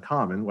necessarily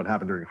uncommon. What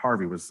happened during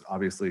Harvey was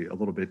obviously a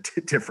little bit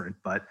different,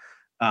 but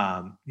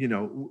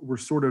we're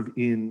sort of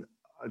in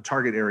a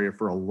target area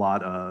for a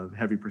lot of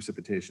heavy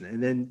precipitation.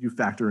 And then you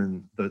factor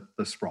in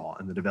the sprawl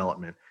and the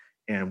development.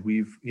 And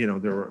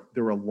there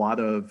were a lot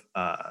of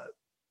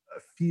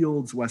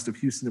fields west of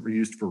Houston that were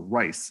used for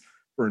rice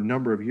for a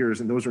number of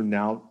years. And those are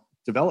now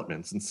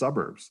developments and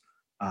suburbs.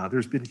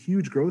 There's been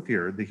huge growth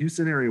here. The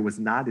Houston area was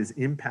not as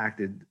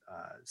impacted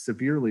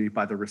severely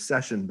by the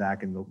recession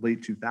back in the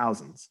late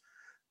 2000s.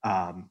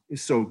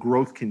 So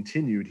growth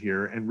continued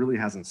here and really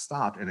hasn't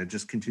stopped. And it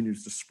just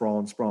continues to sprawl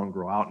and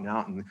grow out and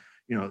out. And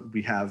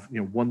we have,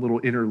 one little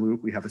inner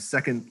loop. We have a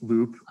second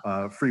loop,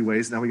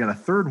 freeways. Now we got a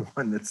third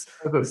one that's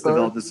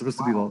developed. It's supposed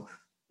to be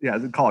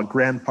they call it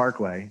Grand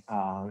Parkway.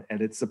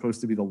 And it's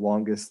supposed to be the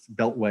longest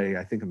beltway,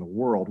 I think, in the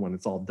world when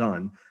it's all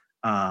done.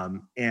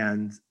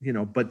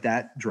 But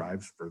that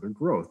drives further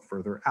growth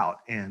further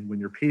out. And when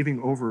you're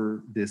paving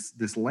over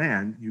this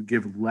land, you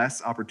give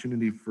less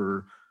opportunity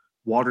for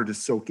water to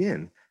soak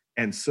in.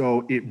 And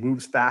so it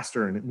moves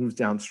faster and it moves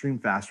downstream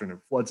faster and it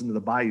floods into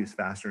the bayous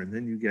faster. And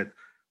then you get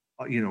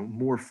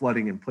more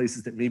flooding in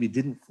places that maybe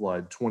didn't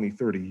flood 20,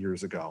 30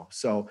 years ago.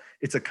 So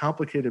it's a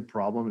complicated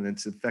problem, and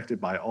it's affected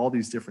by all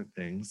these different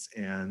things.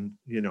 And,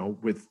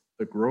 with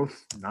the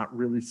growth not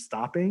really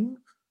stopping,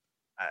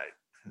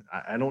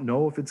 I don't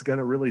know if it's going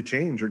to really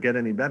change or get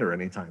any better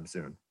anytime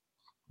soon.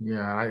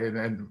 Yeah,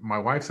 and my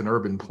wife's an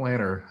urban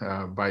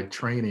planner by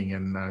training,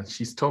 and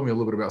she's told me a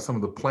little bit about some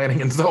of the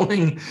planning and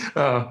zoning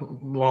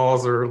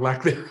laws or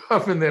lack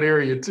thereof in that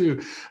area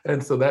too.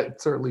 And so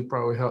that certainly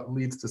probably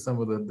leads to some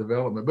of the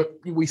development, but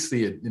we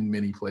see it in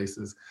many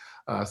places.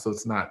 So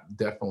it's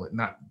definitely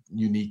not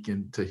unique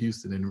to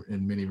Houston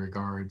in many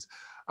regards.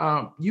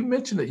 You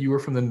mentioned that you were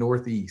from the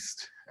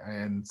Northeast,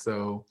 and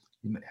so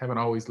you haven't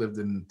always lived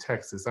in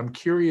Texas. I'm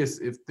curious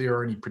if there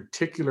are any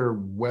particular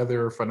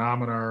weather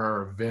phenomena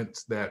or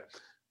events that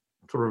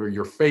sort of are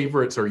your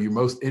favorites or you're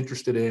most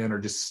interested in or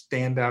just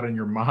stand out in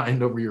your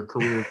mind over your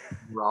career as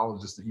a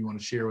meteorologist that you want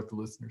to share with the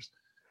listeners.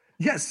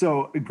 Yeah,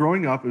 so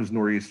growing up, it was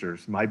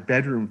nor'easters. My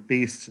bedroom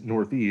faced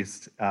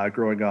northeast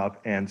growing up.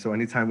 And so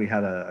anytime we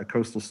had a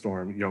coastal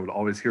storm, would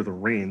always hear the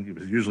rain. It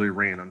was usually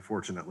rain,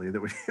 unfortunately,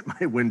 that would hit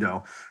my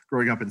window.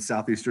 Growing up in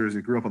Southeast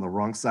Jersey, grew up on the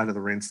wrong side of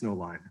the rain snow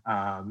line.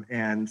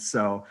 And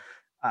so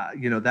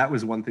that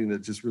was one thing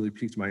that just really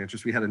piqued my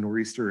interest. We had a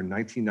nor'easter in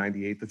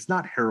 1998 that's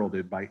not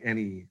heralded by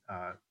any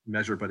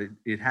measure, but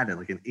it had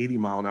like an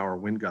 80-mile-an-hour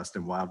wind gust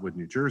in Wildwood,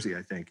 New Jersey,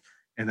 I think.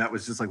 And that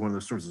was just like one of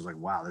those storms. I was like,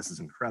 wow, this is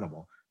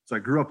incredible. So I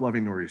grew up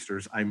loving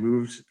nor'easters. I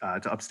moved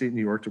to upstate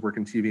New York to work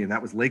in TV, and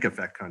that was lake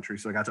effect country.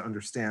 So I got to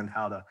understand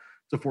how to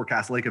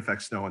forecast lake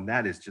effect snow, and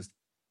that is just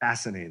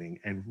fascinating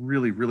and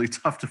really, really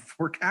tough to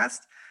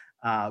forecast.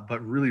 But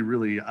really,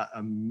 really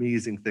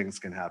amazing things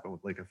can happen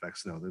with lake effect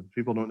snow that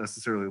people don't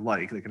necessarily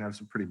like. They can have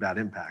some pretty bad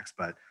impacts,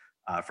 but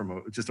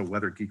from just a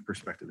weather geek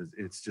perspective,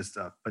 it's just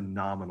a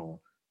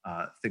phenomenal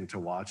thing to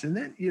watch. And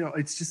then,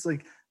 it's just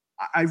like,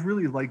 I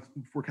really like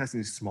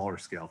forecasting these smaller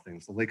scale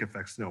things, the lake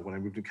effect snow. When I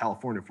moved to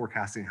California,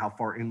 forecasting how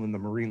far inland the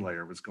marine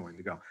layer was going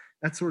to go.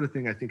 That sort of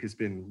thing, I think, has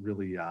been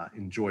really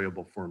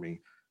enjoyable for me,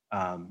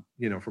 from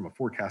a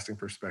forecasting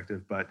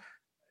perspective. But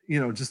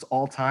just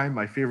all time,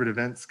 my favorite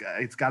events,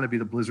 it's got to be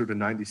the blizzard of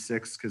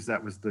 96, because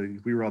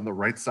we were on the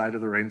right side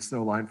of the rain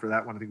snow line for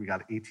that one. I think we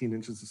got 18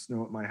 inches of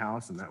snow at my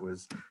house, and that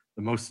was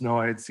the most snow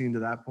I had seen to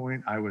that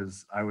point. I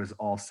was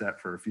all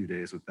set for a few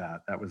days with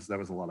that. That was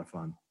a lot of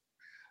fun.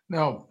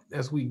 Now,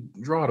 as we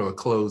draw to a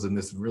close in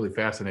this really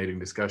fascinating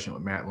discussion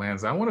with Matt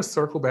Lanza, I want to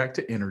circle back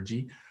to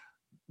energy,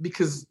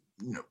 because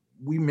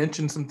we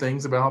mentioned some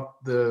things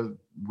about the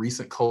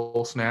recent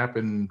cold snap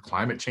and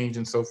climate change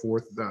and so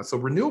forth. So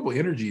renewable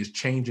energy is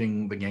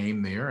changing the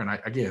game there. And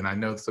I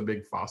know it's a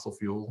big fossil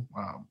fuel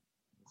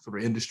sort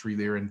of industry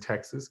there in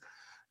Texas,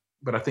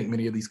 but I think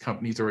many of these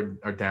companies are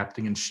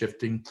adapting and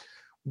shifting.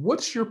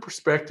 What's your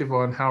perspective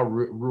on how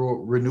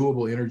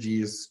renewable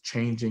energy is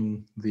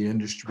changing the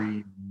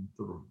industry,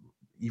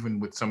 even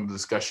with some of the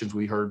discussions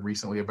we heard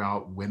recently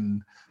about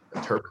wind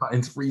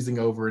turbines freezing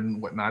over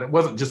and whatnot? It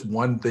wasn't just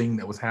one thing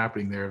that was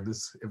happening there.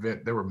 This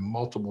event, there were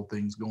multiple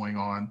things going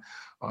on,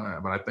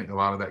 but I think a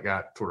lot of that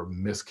got sort of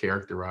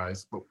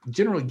mischaracterized. But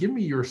generally, give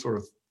me your sort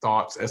of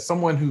thoughts as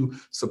someone who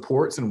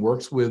supports and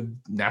works with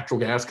natural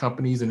gas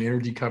companies and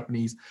energy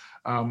companies.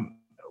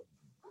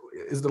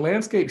 Is the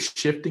landscape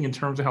shifting in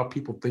terms of how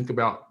people think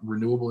about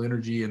renewable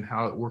energy and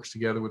how it works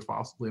together with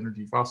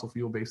fossil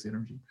fuel-based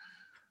energy?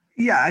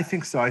 Yeah, I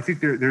think so. I think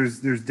there's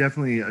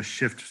definitely a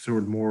shift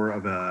toward more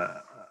of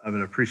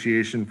an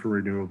appreciation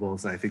for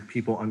renewables. And I think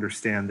people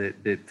understand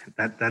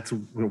that's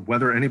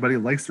whether anybody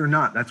likes it or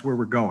not, that's where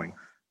we're going.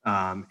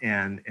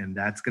 And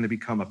that's going to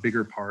become a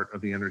bigger part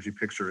of the energy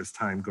picture as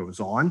time goes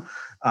on.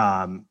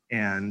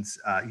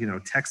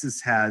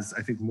 Texas has,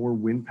 I think, more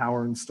wind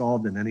power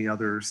installed than any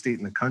other state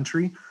in the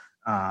country.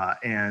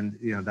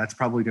 That's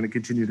probably going to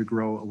continue to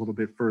grow a little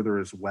bit further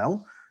as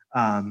well.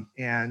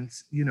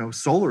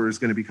 Solar is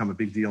going to become a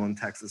big deal in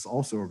Texas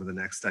also over the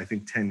next, I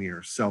think, 10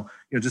 years. So,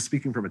 just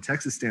speaking from a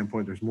Texas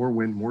standpoint, there's more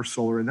wind, more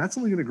solar, and that's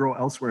only going to grow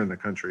elsewhere in the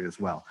country as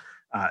well.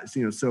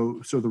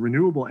 So the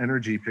renewable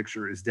energy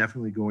picture is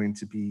definitely going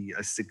to be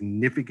a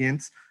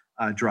significant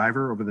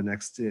driver over the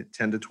next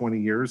 10 to 20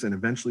 years, and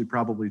eventually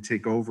probably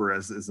take over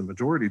as a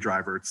majority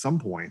driver at some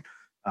point,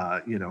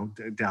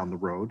 down the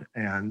road.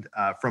 And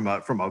from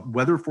a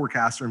weather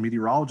forecaster and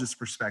meteorologist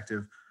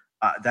perspective,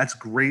 that's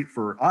great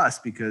for us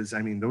because,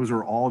 those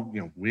are all,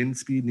 wind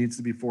speed needs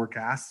to be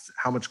forecast,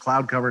 how much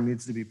cloud cover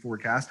needs to be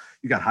forecast.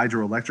 You got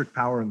hydroelectric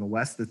power in the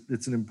West.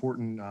 That's an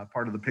important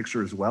part of the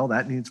picture as well.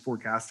 That needs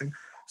forecasting.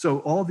 So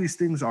all these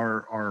things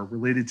are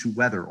related to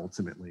weather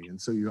ultimately.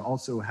 And so you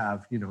also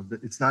have,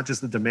 it's not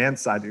just the demand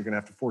side that you're going to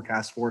have to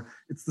forecast for,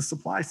 it's the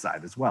supply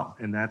side as well.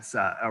 And that's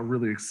a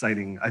really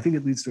exciting, I think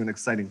it leads to an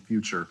exciting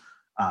future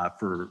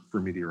for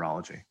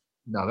meteorology.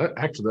 No,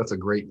 that's a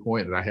great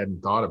point that I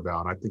hadn't thought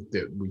about. I think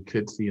that we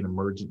could see an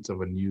emergence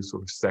of a new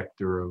sort of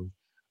sector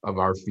of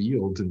our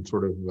field and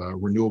sort of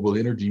renewable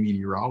energy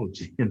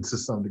meteorology, and to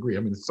some degree.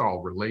 It's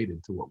all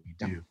related to what we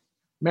do. Yeah.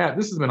 Matt,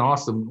 this has been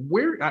awesome.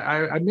 Where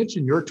I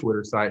mentioned your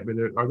Twitter site, but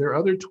are there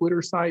other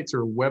Twitter sites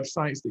or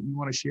websites that you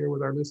want to share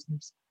with our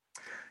listeners?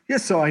 Yeah,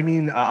 so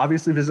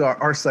obviously visit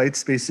our site,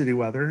 Space City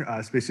Weather,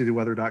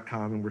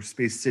 spacecityweather.com, and we're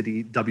Space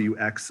City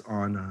WX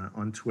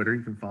on Twitter.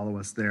 You can follow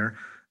us there.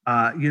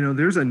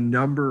 There's a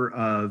number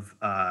of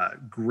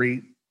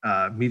great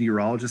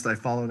meteorologists I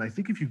follow. And I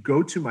think if you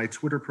go to my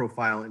Twitter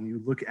profile and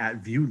you look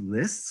at view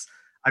lists,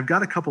 I've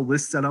got a couple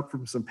lists set up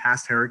from some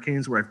past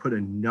hurricanes where I've put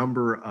a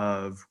number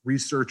of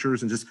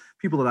researchers and just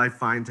people that I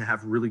find to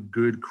have really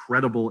good,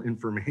 credible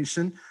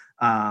information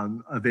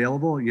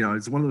available.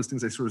 It's one of those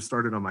things I sort of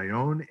started on my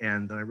own.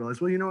 And then I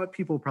realized, well,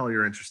 people probably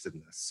are interested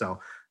in this. So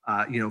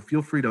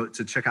feel free to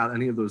check out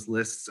any of those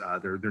lists.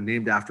 They're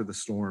named after the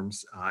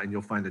storms, and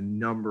you'll find a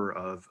number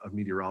of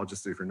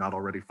meteorologists that if you're not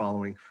already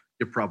following,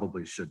 you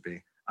probably should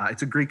be.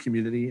 It's a great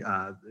community,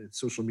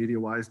 social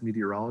media-wise,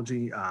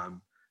 meteorology.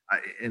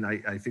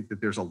 I think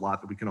that there's a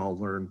lot that we can all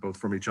learn both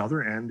from each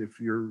other. And if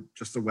you're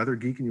just a weather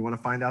geek and you want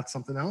to find out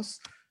something else,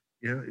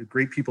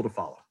 great people to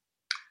follow.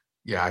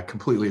 Yeah, I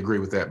completely agree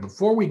with that.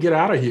 Before we get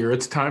out of here,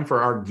 it's time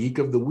for our Geek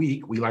of the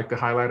Week. We like to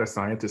highlight a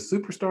scientist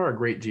superstar, a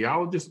great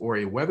geologist, or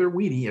a weather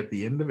weenie at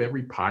the end of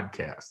every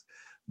podcast.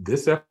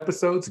 This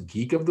episode's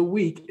Geek of the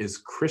Week is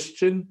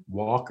Christian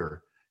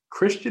Walker.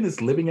 Christian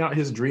is living out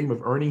his dream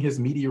of earning his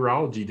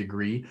meteorology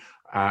degree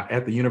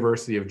at the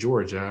University of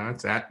Georgia.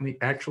 It's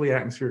actually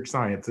atmospheric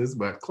sciences,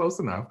 but close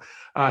enough.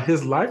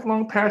 His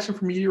lifelong passion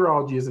for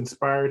meteorology has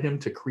inspired him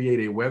to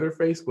create a weather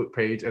Facebook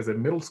page as a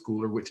middle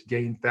schooler, which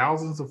gained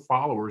thousands of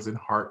followers in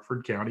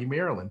Hartford County,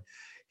 Maryland.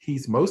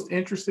 He's most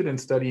interested in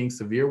studying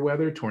severe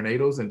weather,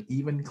 tornadoes, and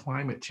even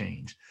climate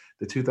change.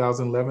 The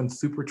 2011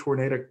 super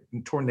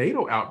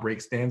tornado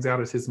outbreak stands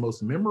out as his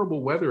most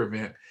memorable weather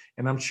event,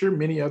 and I'm sure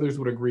many others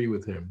would agree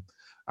with him.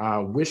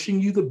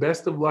 Wishing you the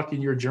best of luck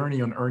in your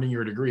journey on earning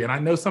your degree. And I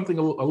know a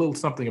little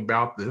something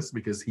about this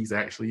because he's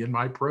actually in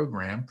my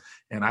program,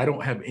 and I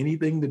don't have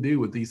anything to do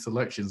with these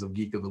selections of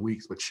Geek of the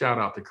Weeks, but shout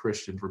out to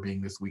Christian for being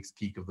this week's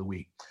Geek of the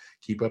Week.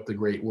 Keep up the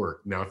great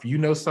work. Now, if you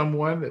know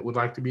someone that would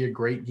like to be a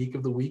great Geek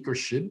of the Week or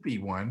should be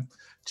one,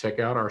 check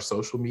out our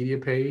social media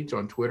page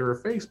on Twitter or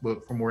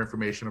Facebook for more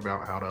information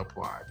about how to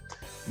apply.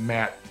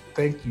 Matt,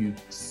 thank you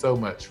so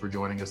much for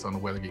joining us on the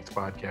Weather Geeks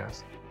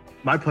podcast.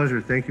 My pleasure.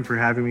 Thank you for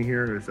having me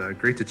here. It was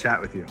great to chat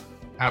with you.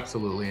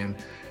 Absolutely. And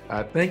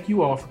thank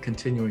you all for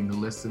continuing to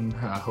listen.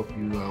 I hope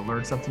you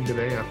learned something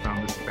today. I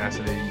found this a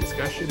fascinating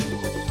discussion,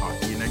 and we'll be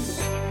talking